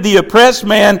defended the oppressed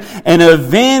man and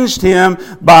avenged him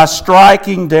by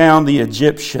striking down the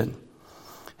Egyptian.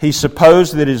 He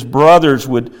supposed that his brothers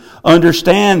would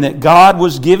understand that God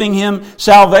was giving him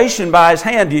salvation by his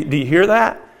hand. Do you hear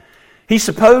that? He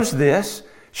supposed this.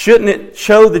 Shouldn't it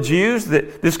show the Jews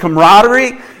that this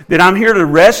camaraderie, that I'm here to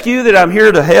rescue, that I'm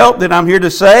here to help, that I'm here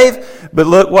to save? But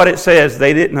look what it says.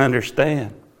 They didn't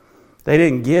understand. They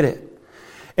didn't get it.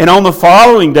 And on the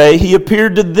following day, he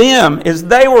appeared to them as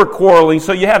they were quarreling.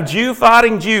 So you have Jew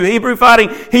fighting Jew, Hebrew fighting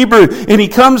Hebrew. And he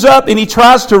comes up and he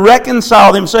tries to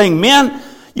reconcile them, saying, "Men,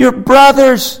 you're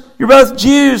brothers. You're both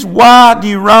Jews. Why do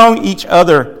you wrong each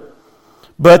other?"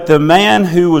 But the man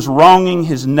who was wronging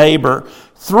his neighbor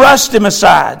thrust him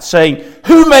aside, saying,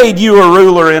 "Who made you a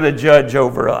ruler and a judge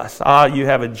over us?" You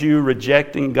have a Jew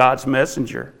rejecting God's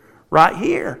messenger right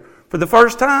here for the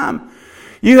first time.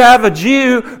 You have a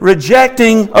Jew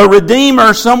rejecting a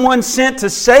Redeemer, someone sent to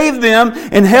save them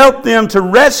and help them, to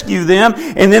rescue them.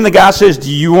 And then the guy says,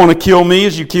 "Do you want to kill me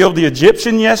as you killed the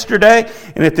Egyptian yesterday?"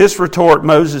 And at this retort,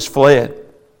 Moses fled.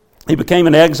 He became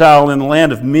an exile in the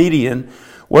land of Midian,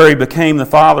 where he became the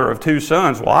father of 2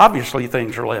 sons. Well, obviously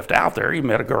things are left out there. He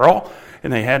met a girl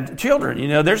and they had children.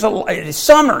 There's a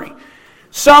summary.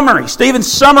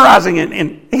 Stephen's summarizing it,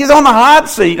 and he's on the hot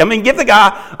seat. Give the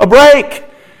guy a break.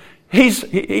 He's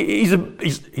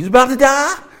about to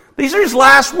die. These are his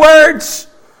last words.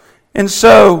 And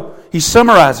so he's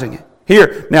summarizing it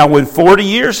here. Now, when 40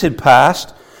 years had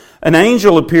passed, an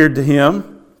angel appeared to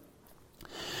him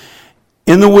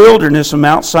in the wilderness of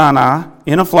Mount Sinai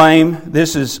in a flame.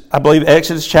 This is, I believe,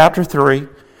 Exodus chapter 3.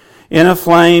 In a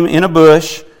flame, in a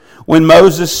bush. When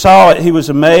Moses saw it, he was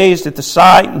amazed at the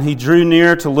sight, and he drew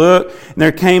near to look. And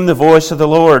there came the voice of the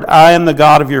Lord. "I am the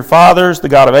God of your fathers, the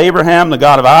God of Abraham, the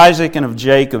God of Isaac, and of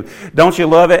Jacob." Don't you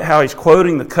love it how he's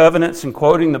quoting the covenants and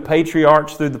quoting the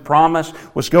patriarchs through the promise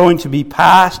was going to be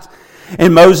passed?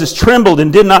 And Moses trembled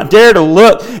and did not dare to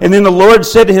look. And then the Lord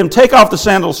said to him, "Take off the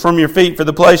sandals from your feet, for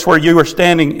the place where you are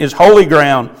standing is holy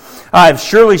ground. I have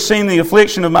surely seen the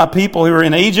affliction of my people who are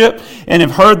in Egypt, and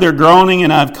have heard their groaning,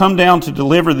 and I have come down to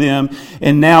deliver them.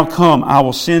 And now come, I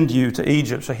will send you to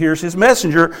Egypt." So here's his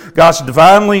messenger. God's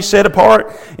divinely set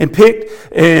apart and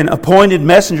picked an appointed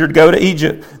messenger to go to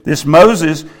Egypt. This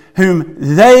Moses, whom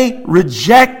they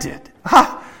rejected.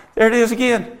 There it is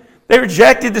again. They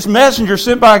rejected this messenger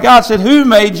sent by God, said, "Who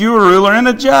made you a ruler and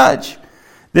a judge?"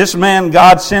 This man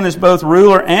God sent as both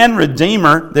ruler and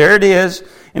redeemer. There it is.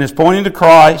 And is pointing to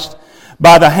Christ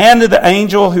by the hand of the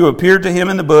angel who appeared to him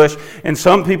in the bush. And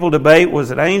some people debate, was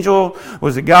it angel?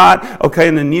 Was it God? Okay,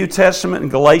 in the New Testament, in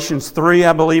Galatians 3,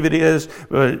 I believe it is,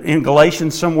 in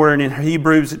Galatians somewhere, and in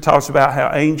Hebrews, it talks about how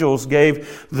angels gave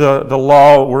the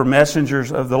law, were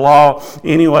messengers of the law.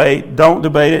 Anyway, don't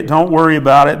debate it. Don't worry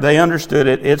about it. They understood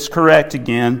it. It's correct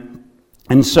again.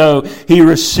 And so he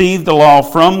received the law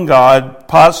from God,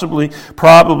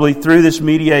 probably through this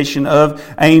mediation of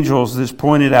angels that's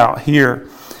pointed out here.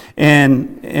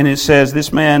 And it says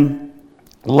this man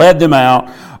led them out.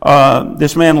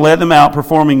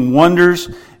 Performing wonders.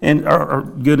 And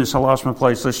goodness, I lost my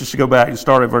place. Let's just go back and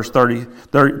start at verse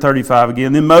 35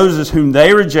 again. Then Moses, whom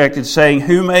they rejected, saying,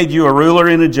 "Who made you a ruler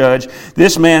and a judge?"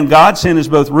 This man God sent as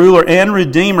both ruler and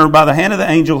redeemer by the hand of the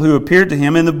angel who appeared to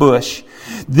him in the bush.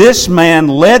 This man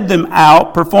led them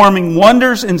out, performing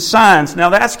wonders and signs. Now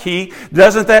that's key.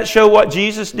 Doesn't that show what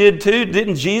Jesus did too?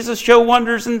 Didn't Jesus show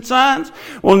wonders and signs?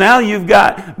 Well, now you've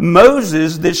got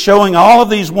Moses that's showing all of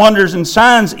these wonders and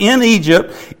signs in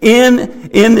Egypt, in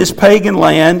this pagan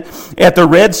land, at the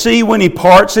Red Sea when he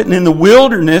parts it, and in the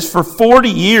wilderness for 40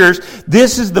 years.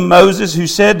 This is the Moses who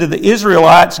said to the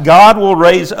Israelites, "God will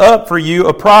raise up for you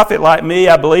a prophet like me."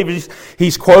 I believe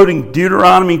he's quoting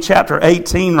Deuteronomy chapter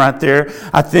 18 right there.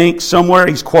 I think somewhere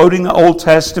he's quoting the Old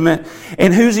Testament.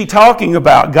 And who's he talking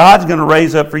about? God's going to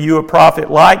raise up for you a prophet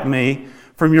like me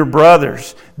from your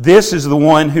brothers. This is the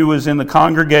one who was in the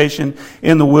congregation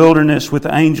in the wilderness with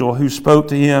the angel who spoke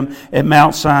to him at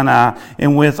Mount Sinai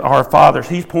and with our fathers.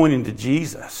 He's pointing to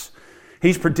Jesus.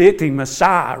 He's predicting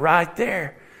Messiah right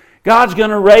there. God's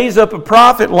going to raise up a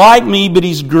prophet like me, but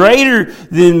he's greater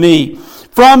than me.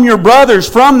 from your brothers,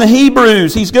 from the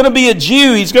Hebrews. He's going to be a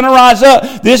Jew. He's going to rise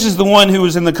up. This is the one who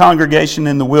was in the congregation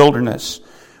in the wilderness.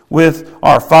 With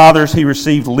our fathers, he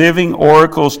received living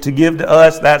oracles to give to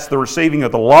us. That's the receiving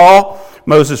of the law.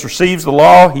 Moses receives the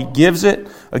law. He gives it.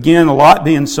 Again, a lot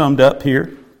being summed up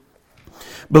here.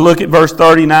 But look at verse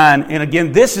 39. And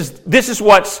again, this is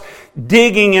what's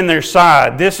digging in their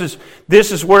side. This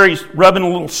is where he's rubbing a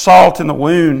little salt in the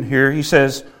wound here. He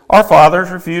says, our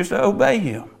fathers refused to obey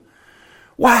him.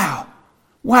 Wow.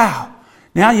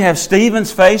 Now you have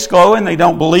Stephen's face glowing. They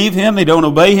don't believe him. They don't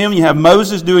obey him. You have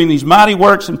Moses doing these mighty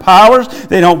works and powers.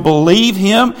 They don't believe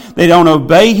him. They don't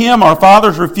obey him. Our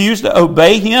fathers refused to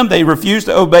obey him. They refused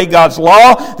to obey God's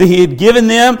law that he had given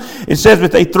them. It says,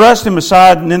 but they thrust him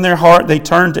aside, and in their heart they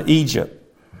turned to Egypt.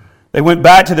 They went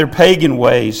back to their pagan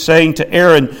ways, saying to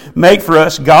Aaron, make for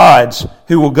us gods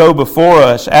who will go before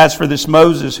us. As for this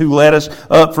Moses who led us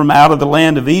up from out of the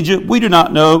land of Egypt, we do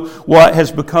not know what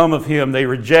has become of him. They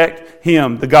reject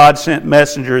him, the God-sent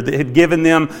messenger that had given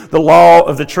them the law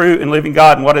of the true and living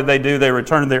God. And what did? They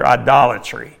returned to their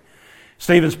idolatry.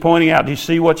 Stephen's pointing out, do you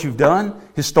see what you've done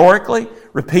historically,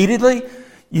 repeatedly?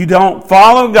 You don't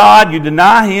follow God, you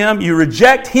deny him, you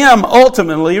reject him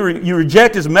ultimately, you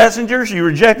reject his messengers, you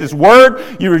reject his word,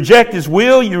 you reject his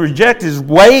will, you reject his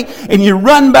way, and you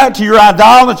run back to your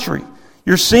idolatry,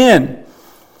 your sin.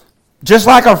 Just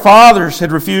like our fathers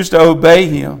had refused to obey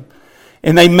him.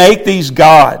 And they make these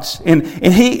gods. And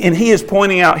he is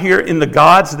pointing out here in the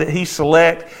gods that he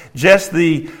select just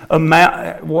the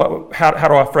amount, how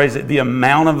do I phrase it? The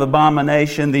amount of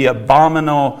abomination, the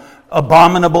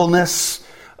abominableness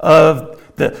of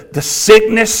the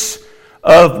sickness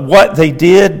of what they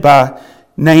did by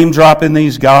name dropping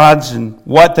these gods and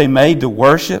what they made to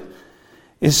worship.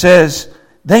 It says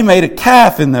they made a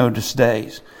calf in those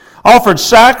days, offered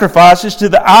sacrifices to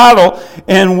the idol,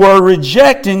 and were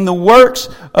rejecting the works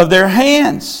of their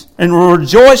hands, and were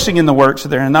rejoicing in the works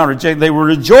of their hands. Not rejecting, they were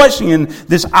rejoicing in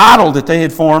this idol that they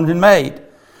had formed and made.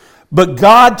 But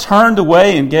God turned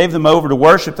away and gave them over to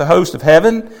worship the host of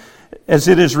heaven, as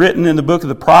it is written in the book of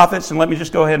the prophets. And let me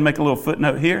just go ahead and make a little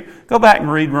footnote here. Go back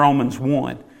and read Romans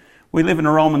 1. We live in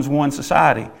a Romans 1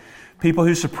 society. People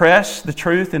who suppress the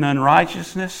truth in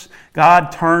unrighteousness,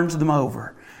 God turns them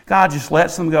over. God just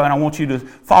lets them go, and I want you to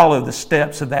follow the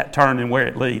steps of that turn and where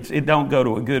it leads. It don't go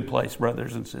to a good place,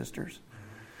 brothers and sisters.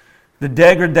 The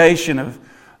degradation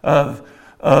of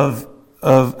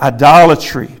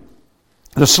idolatry,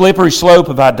 the slippery slope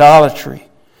of idolatry.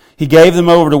 He gave them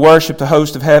over to worship the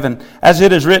host of heaven. As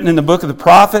it is written in the book of the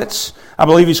prophets, I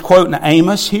believe he's quoting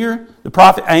Amos here, the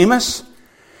prophet Amos.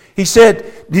 He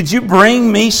said, did you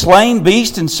bring me slain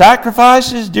beasts and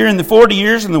sacrifices during the 40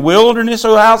 years in the wilderness,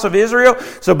 O house of Israel?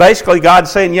 So basically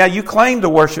God's saying, yeah, you claim to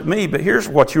worship me, but here's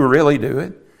what you were really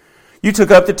doing. You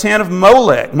took up the tent of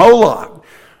Moloch.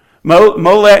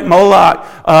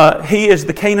 He is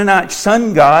the Canaanite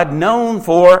sun god known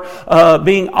for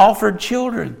being offered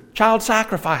child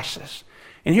sacrifices.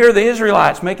 And here are the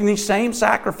Israelites making these same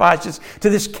sacrifices to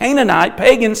this Canaanite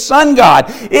pagan sun god.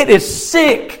 It is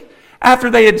sick.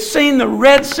 After they had seen the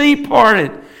Red Sea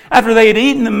parted, after they had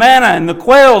eaten the manna and the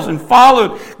quails and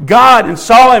followed God and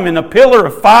saw him in a pillar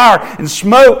of fire and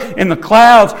smoke in the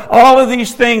clouds, all of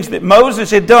these things that Moses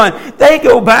had done, they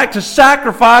go back to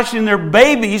sacrificing their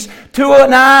babies to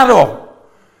an idol.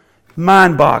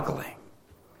 Mind-boggling.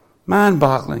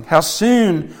 Mind-boggling. How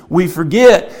soon we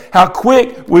forget, how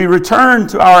quick we return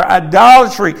to our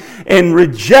idolatry and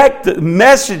reject the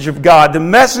message of God, the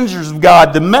messengers of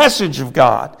God, the message of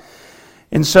God.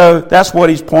 And so that's what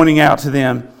he's pointing out to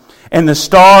them. And the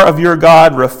star of your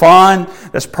God, Raphan,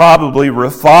 that's probably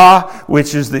Rapha,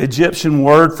 which is the Egyptian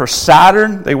word for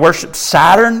Saturn. They worship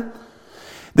Saturn.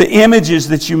 The images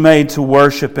that you made to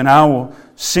worship, and I will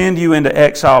send you into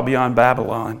exile beyond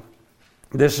Babylon.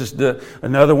 This is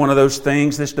another one of those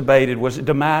things that's debated. Was it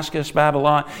Damascus,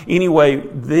 Babylon? Anyway,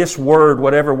 this word,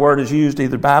 whatever word is used,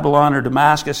 either Babylon or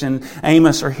Damascus in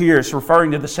Amos or here, it's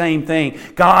referring to the same thing.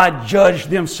 God judged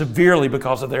them severely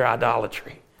because of their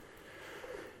idolatry.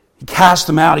 He cast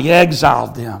them out. He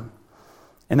exiled them.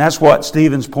 And that's what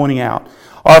Stephen's pointing out.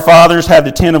 Our fathers had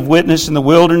the tent of witness in the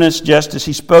wilderness, just as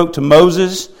he spoke to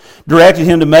Moses, directed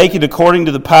him to make it according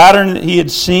to the pattern that he had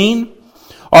seen.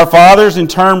 Our fathers in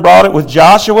turn brought it with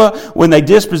Joshua when they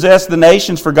dispossessed the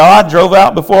nations for God, drove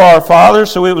out before our fathers.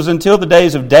 So it was until the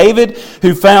days of David,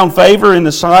 who found favor in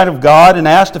the sight of God and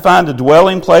asked to find a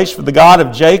dwelling place for the God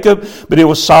of Jacob. But it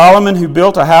was Solomon who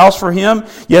built a house for him.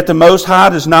 Yet the Most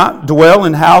High does not dwell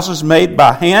in houses made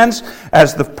by hands,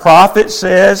 as the prophet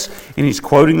says, and he's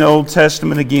quoting the Old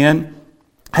Testament again.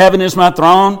 Heaven is my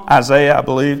throne, Isaiah, I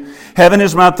believe. Heaven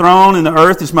is my throne and the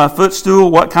earth is my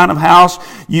footstool. What kind of house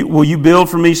will you build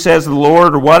for me, says the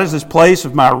Lord? Or what is this place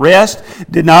of my rest?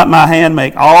 Did not my hand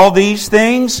make all these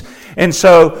things? And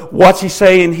so what's he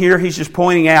saying here? He's just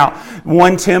pointing out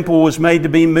one temple was made to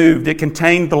be moved. It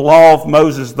contained the law of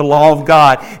Moses, the law of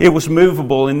God. It was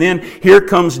movable. And then here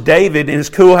comes David, and it's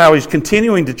cool how he's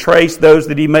continuing to trace those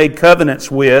that he made covenants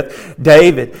with.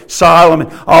 David, Solomon,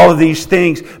 all of these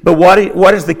things. But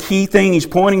what is the key thing he's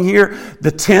pointing here?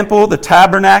 The temple, the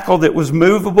tabernacle that was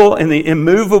movable, and the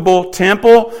immovable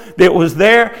temple that was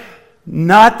there,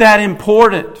 not that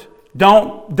important.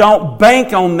 Don't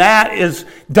bank on that.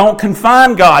 Don't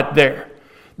confine God there.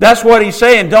 That's what he's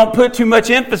saying. Don't put too much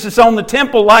emphasis on the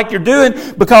temple like you're doing,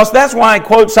 because that's why he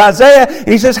quotes Isaiah. And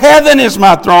he says, heaven is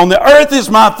my throne, the earth is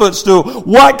my footstool.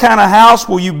 What kind of house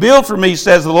will you build for me,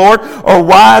 says the Lord? Or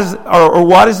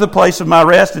what is the place of my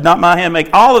rest? Did not my hand make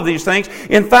all of these things?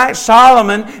 In fact,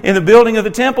 Solomon, in the building of the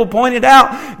temple, pointed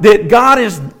out that God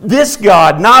is this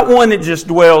God, not one that just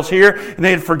dwells here. And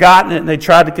they had forgotten it, and they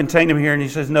tried to contain him here. And he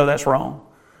says, no, that's wrong.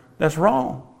 That's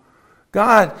wrong.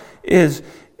 God is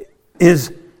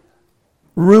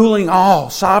ruling all,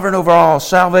 sovereign over all,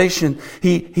 salvation.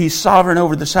 He's sovereign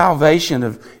over the salvation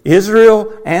of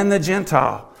Israel and the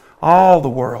Gentile, all the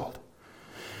world.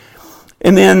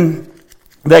 And then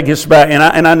that gets back,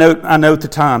 and I note the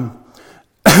time,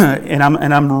 and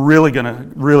I'm really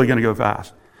gonna go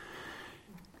fast.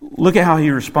 Look at how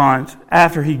he responds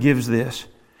after he gives this.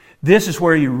 This is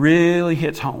where he really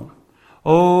hits home.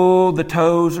 Oh, the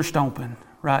toes are stomping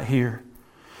right here.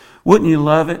 Wouldn't you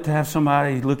love it to have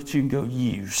somebody look at you and go,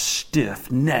 you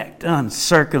stiff-necked,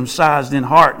 uncircumcised in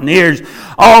heart and ears,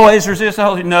 always resist the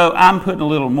Holy... No, I'm putting a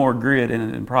little more grit in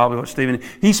it than probably what Stephen...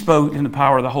 He spoke in the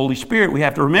power of the Holy Spirit. We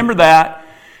have to remember that.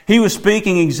 He was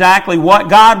speaking exactly what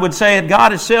God would say had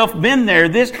God himself been there.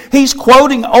 He's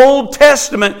quoting Old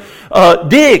Testament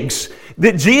digs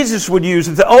that Jesus would use,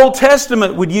 that the Old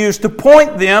Testament would use to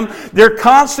point them their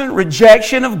constant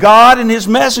rejection of God and His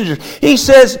messengers. He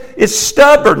says it's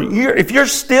stubborn. If you're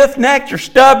stiff-necked, you're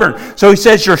stubborn. So He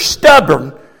says you're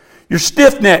stubborn. You're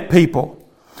stiff-necked people.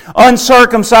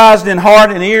 Uncircumcised in heart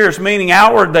and ears, meaning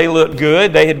outward they looked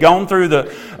good. They had gone through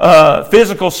the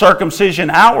physical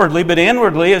circumcision outwardly, but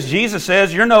inwardly, as Jesus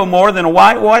says, you're no more than a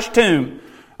whitewashed tomb.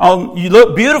 You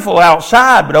look beautiful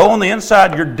outside, but on the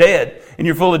inside you're dead. And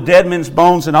you're full of dead men's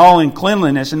bones and all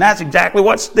uncleanliness. And that's exactly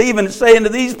what Stephen is saying to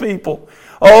these people.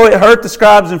 Oh, it hurt the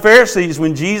scribes and Pharisees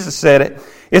when Jesus said it.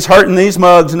 It's hurting these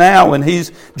mugs now when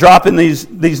he's dropping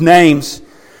these names.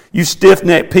 You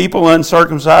stiff-necked people,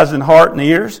 uncircumcised in heart and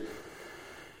ears.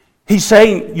 He's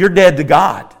saying you're dead to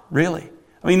God, really.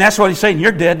 I mean, that's what he's saying.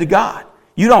 You're dead to God.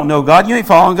 You don't know God. You ain't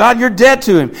following God. You're dead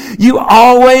to Him. You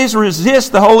always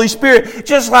resist the Holy Spirit,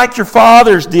 just like your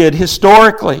fathers did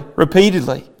historically,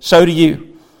 repeatedly. So do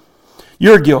you.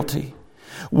 You're guilty.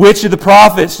 Which of the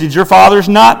prophets did your fathers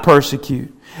not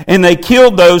persecute? And they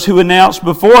killed those who announced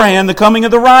beforehand the coming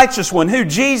of the righteous one. Who?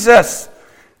 Jesus.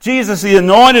 Jesus, the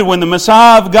anointed one, the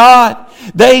Messiah of God.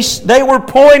 They were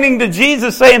pointing to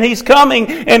Jesus, saying He's coming,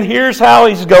 and here's how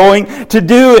He's going to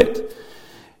do it.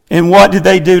 And what did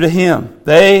they do to Him?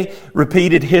 They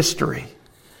repeated history.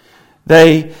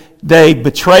 They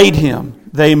betrayed Him.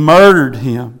 They murdered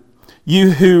Him.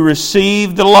 You who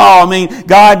received the law. I mean,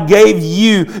 God gave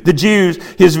you, the Jews,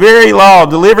 His very law,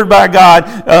 delivered by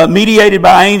God, mediated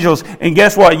by angels. And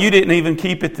guess what? You didn't even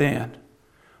keep it then.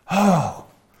 Oh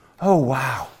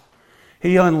wow.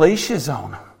 He unleashes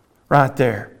on them right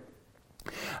there.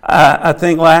 I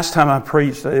think last time I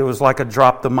preached, it was like a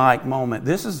drop the mic moment.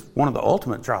 This is one of the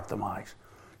ultimate drop the mics.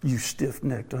 You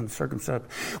stiff-necked, uncircumcised.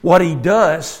 What he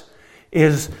does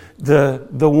is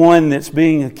the one that's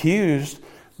being accused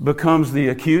becomes the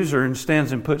accuser and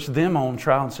stands and puts them on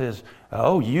trial and says,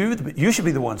 oh, you should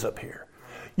be the ones up here.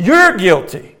 You're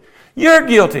guilty. You're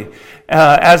guilty.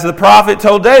 As the prophet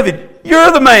told David,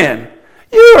 you're the man.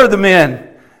 You are the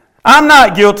man. I'm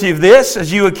not guilty of this,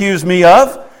 as you accuse me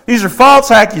of. These are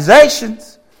false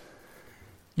accusations.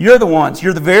 You're the ones.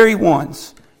 You're the very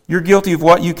ones. You're guilty of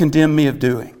what you condemn me of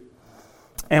doing.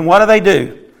 And what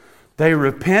do? They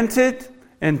repented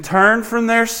and turned from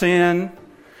their sin,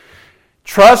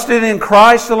 trusted in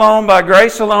Christ alone, by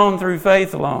grace alone, through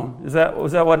faith alone. Was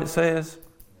that what it says?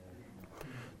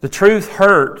 The truth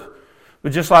hurt,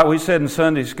 but just like we said in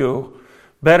Sunday school,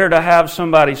 better to have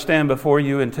somebody stand before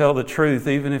you and tell the truth,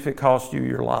 even if it costs you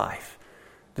your life,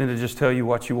 than to just tell you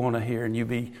what you want to hear and you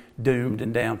be doomed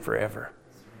and damned forever.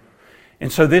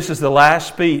 And so this is the last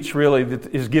speech, really,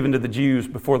 that is given to the Jews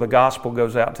before the gospel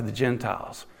goes out to the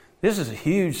Gentiles. This is a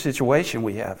huge situation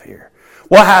we have here.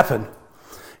 What happened?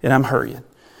 And I'm hurrying.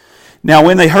 Now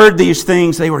when they heard these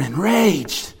things, they were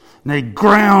enraged, and they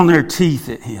ground their teeth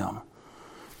at him.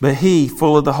 But he,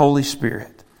 full of the Holy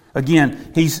Spirit,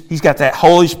 again, he's got that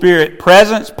Holy Spirit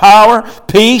presence, power,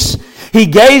 peace. He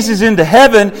gazes into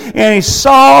heaven and he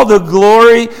saw the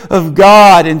glory of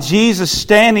God and Jesus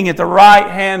standing at the right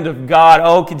hand of God.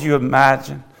 Oh, could you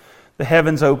imagine? The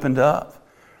heavens opened up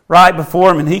right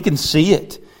before him and he can see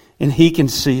it. And he can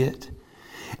see it.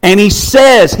 And he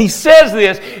says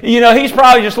this. He's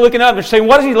probably just looking up and saying,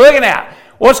 what is he looking at?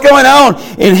 What's going on?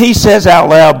 And he says out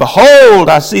loud, behold,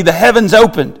 I see the heavens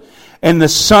opened, and the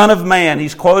Son of Man.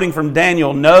 He's quoting from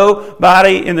Daniel.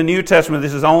 Nobody in the New Testament,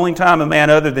 this is the only time a man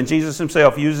other than Jesus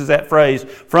himself uses that phrase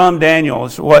from Daniel.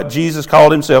 It's what Jesus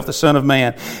called himself, the Son of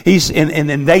Man.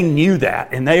 And they knew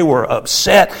that, and they were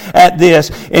upset at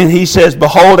this. And he says,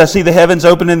 behold, I see the heavens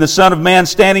open and the Son of Man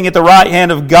standing at the right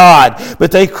hand of God. But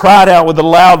they cried out with a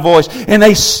loud voice, and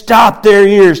they stopped their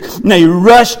ears, and they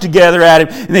rushed together at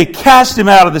him, and they cast him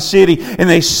out of the city, and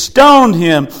they stoned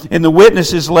him. And the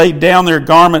witnesses laid down their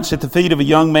garments at the feet of a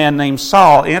young man named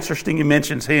Saul. Interesting, he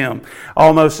mentions him,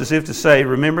 almost as if to say,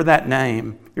 remember that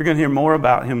name. You're going to hear more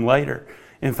about him later.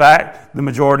 In fact, the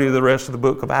majority of the rest of the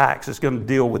book of Acts is going to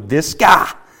deal with this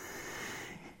guy.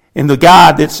 And the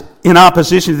guy that's in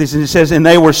opposition to this, and it says, and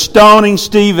they were stoning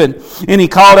Stephen. And he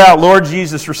called out, Lord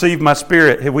Jesus, receive my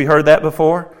spirit. Have we heard that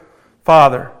before?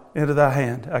 Father, into thy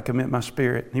hand I commit my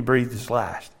spirit. And he breathed his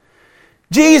last.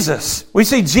 Jesus. We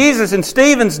see Jesus and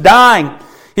Stephen's dying.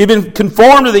 He'd been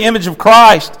conformed to the image of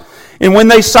Christ. And when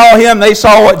they saw him, they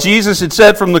saw what Jesus had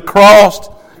said from the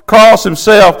cross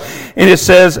himself. And it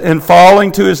says, and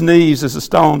falling to his knees as the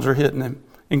stones are hitting him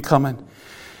and coming,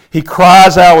 he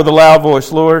cries out with a loud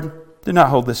voice, Lord, do not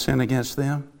hold this sin against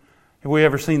them. Have we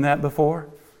ever seen that before?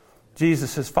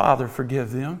 Jesus says, Father,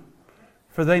 forgive them,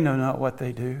 for they know not what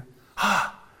they do.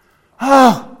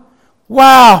 Oh,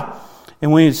 wow.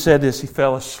 And when he said this, he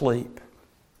fell asleep.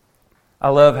 I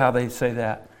love how they say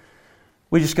that.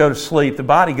 We just go to sleep. The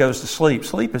body goes to sleep.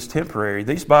 Sleep is temporary.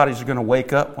 These bodies are going to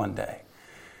wake up one day.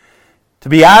 To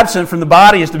be absent from the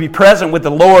body is to be present with the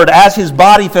Lord. As his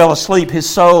body fell asleep, his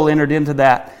soul entered into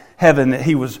that heaven that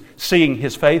he was seeing.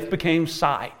 His faith became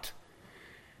sight.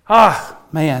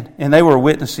 Man. And they were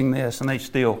witnessing this, and they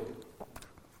still.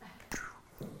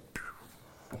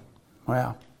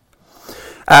 Wow.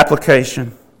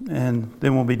 Application, and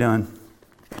then we'll be done.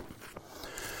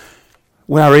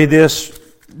 When I read this,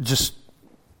 just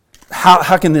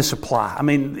how can this apply? I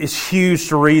mean, it's huge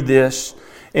to read this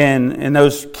and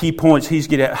those key points he's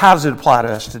getting at. How does it apply to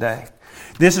us today?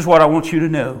 This is what I want you to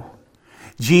know.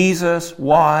 Jesus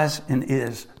was and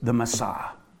is the Messiah,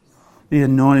 the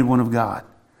anointed one of God.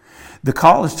 The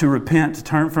call is to repent, to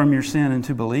turn from your sin, and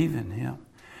to believe in him.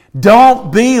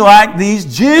 Don't be like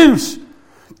these Jews.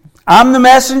 I'm the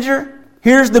messenger.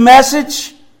 Here's the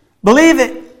message. Believe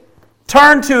it.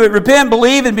 Turn to it, repent,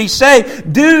 believe, and be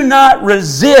saved. Do not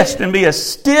resist and be a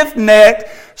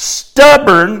stiff-necked,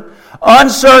 stubborn,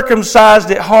 uncircumcised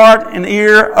at heart and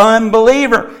ear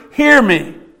unbeliever. Hear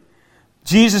me.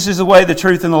 Jesus is the way, the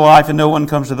truth, and the life, and no one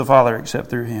comes to the Father except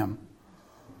through him.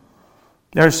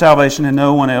 There is salvation in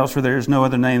no one else, for there is no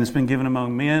other name that's been given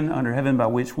among men under heaven by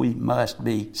which we must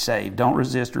be saved. Don't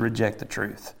resist or reject the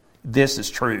truth. This is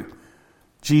true.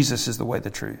 Jesus is the way, the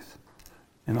truth,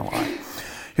 and the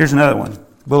life. Here's another one.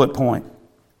 Bullet point.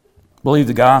 Believe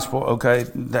the gospel. Okay,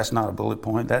 that's not a bullet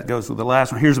point. That goes with the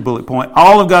last one. Here's a bullet point.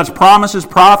 All of God's promises,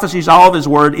 prophecies, all of his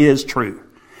word is true.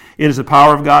 It is the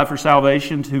power of God for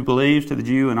salvation to who believes, to the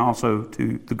Jew, and also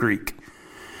to the Greek.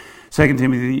 2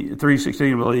 Timothy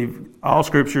 3:16, I believe, all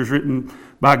Scripture is written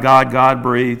by God,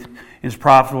 God-breathed, is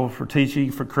profitable for teaching,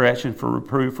 for correction, for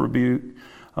reproof, for rebuke,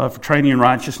 for training in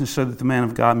righteousness, so that the man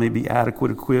of God may be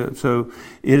adequate, equipped. So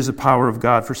it is the power of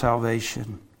God for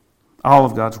salvation. All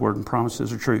of God's word and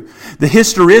promises are true. The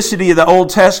historicity of the Old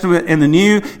Testament and the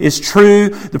New is true.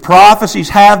 The prophecies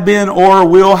have been or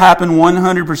will happen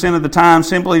 100% of the time,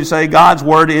 simply to say God's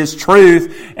word is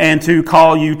truth and to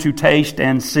call you to taste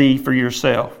and see for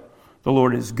yourself. The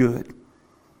Lord is good.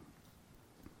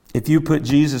 If you put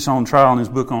Jesus on trial and his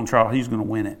book on trial, he's going to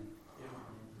win it.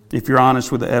 If you're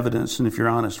honest with the evidence and if you're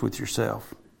honest with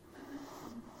yourself.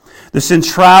 The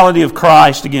centrality of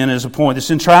Christ, again, is a point. The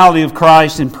centrality of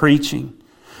Christ in preaching.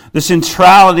 The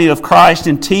centrality of Christ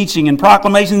in teaching and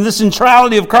proclamation. The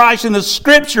centrality of Christ in the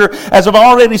Scripture. As I've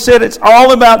already said, it's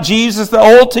all about Jesus. The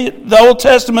Old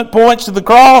Testament points to the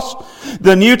cross.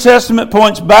 The New Testament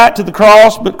points back to the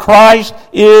cross. But Christ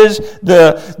is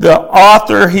the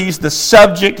author. He's the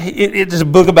subject. It is a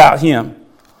book about him.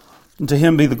 And to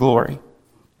him be the glory.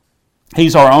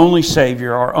 He's our only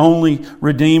Savior, our only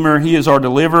Redeemer. He is our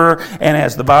deliverer. And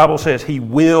as the Bible says, He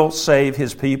will save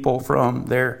His people from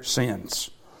their sins.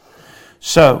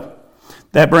 So,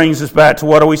 that brings us back to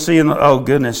what do we see in the... Oh,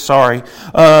 goodness, sorry.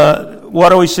 What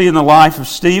do we see in the life of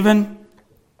Stephen?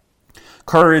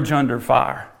 Courage under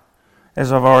fire.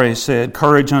 As I've already said,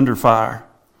 courage under fire.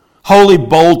 Holy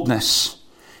boldness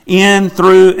in,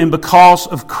 through, and because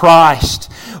of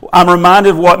Christ. I'm reminded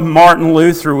of what Martin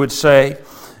Luther would say.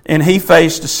 And he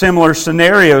faced a similar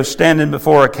scenario, standing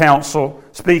before a council,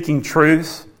 speaking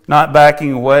truth, not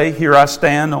backing away. Here I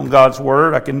stand on God's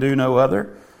word. I can do no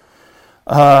other.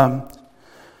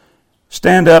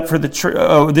 Stand up for the truth.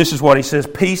 Oh, this is what he says.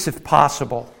 Peace if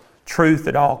possible. Truth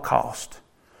at all cost.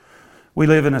 We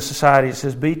live in a society that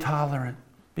says, be tolerant.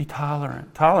 Be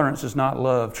tolerant. Tolerance is not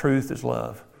love. Truth is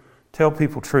love. Tell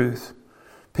people truth.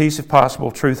 Peace if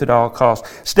possible, truth at all costs.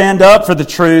 Stand up for the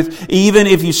truth, even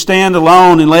if you stand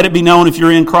alone, and let it be known if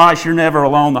you're in Christ, you're never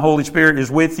alone. The Holy Spirit is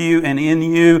with you and in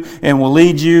you and will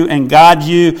lead you and guide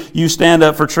you. You stand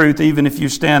up for truth, even if you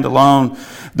stand alone.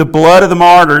 The blood of the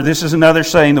martyr, this is another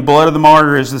saying, the blood of the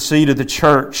martyr is the seed of the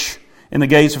church, and the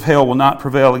gates of hell will not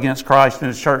prevail against Christ and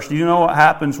His church. Do you know what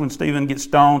happens when Stephen gets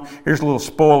stoned? Here's a little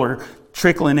spoiler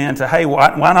trickling into, hey,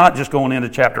 why not just going into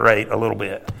chapter 8 a little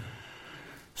bit?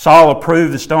 Saul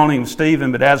approved the stoning of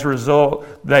Stephen, but as a result,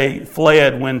 they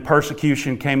fled when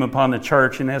persecution came upon the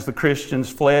church. And as the Christians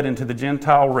fled into the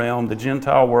Gentile realm, the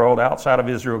Gentile world outside of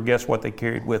Israel, guess what they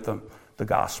carried with them? The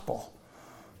gospel.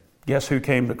 Guess who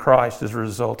came to Christ as a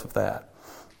result of that?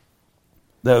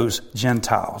 Those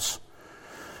Gentiles.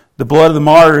 The blood of the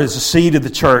martyr is the seed of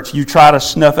the church. You try to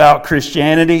snuff out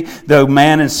Christianity, though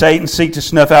man and Satan seek to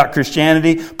snuff out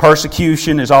Christianity,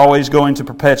 persecution is always going to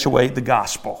perpetuate the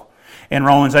gospel. And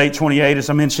Romans 8:28, as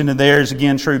I mentioned in there, is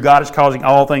again true. God is causing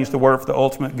all things to work for the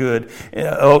ultimate good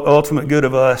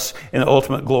of us and the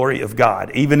ultimate glory of God.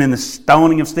 Even in the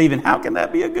stoning of Stephen, how can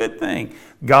that be a good thing?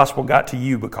 The gospel got to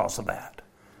you because of that.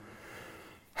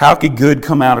 How could good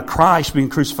come out of Christ being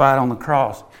crucified on the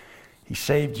cross? He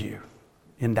saved you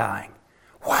in dying.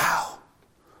 Wow.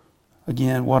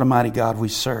 Again, what a mighty God we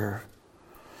serve.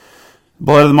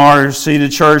 Blood of the martyrs, seed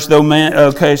of the church, though man,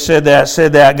 said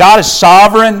that. God is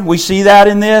sovereign. We see that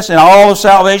in this. In all of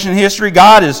salvation history,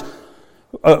 God is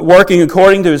working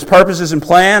according to His purposes and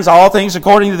plans, all things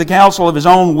according to the counsel of His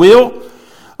own will.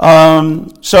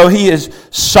 So He is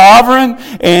sovereign,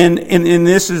 and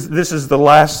this is the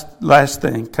last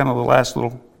thing, kind of the last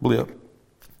little blip.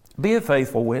 Be a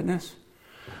faithful witness.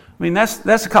 I mean, that's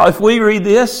the call. If we read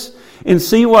this and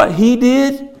see what He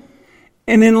did,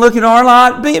 and then look at our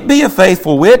life, be a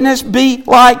faithful witness. Be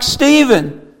like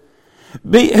Stephen,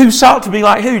 who sought to be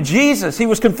like who? Jesus. He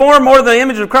was conformed more to the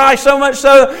image of Christ, so much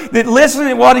so that listening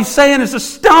to what He's saying as the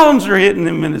stones are hitting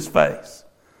Him in His face.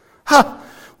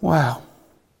 Wow.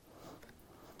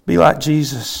 Be like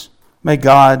Jesus. May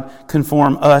God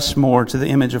conform us more to the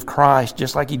image of Christ,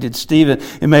 just like He did Stephen.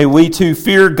 And may we too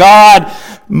fear God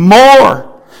more.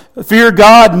 Fear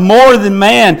God more than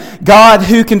man. God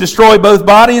who can destroy both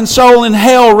body and soul in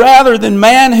hell, rather than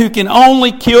man who can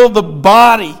only kill the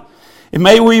body. And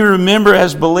may we remember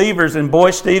as believers, and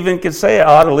boy, Stephen could say it,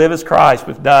 I ought to live as Christ,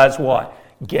 but die as what?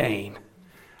 Gain.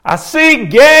 I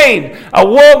seek gain. I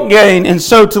want gain. And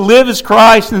so to live as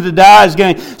Christ and to die as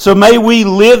gain. So may we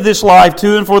live this life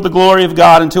to and for the glory of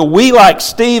God until we, like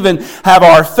Stephen, have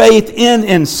our faith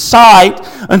in sight,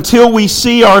 until we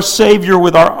see our Savior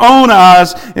with our own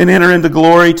eyes and enter into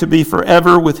glory to be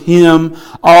forever with Him,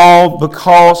 all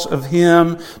because of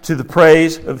Him, to the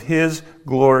praise of His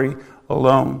glory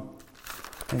alone.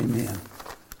 Amen.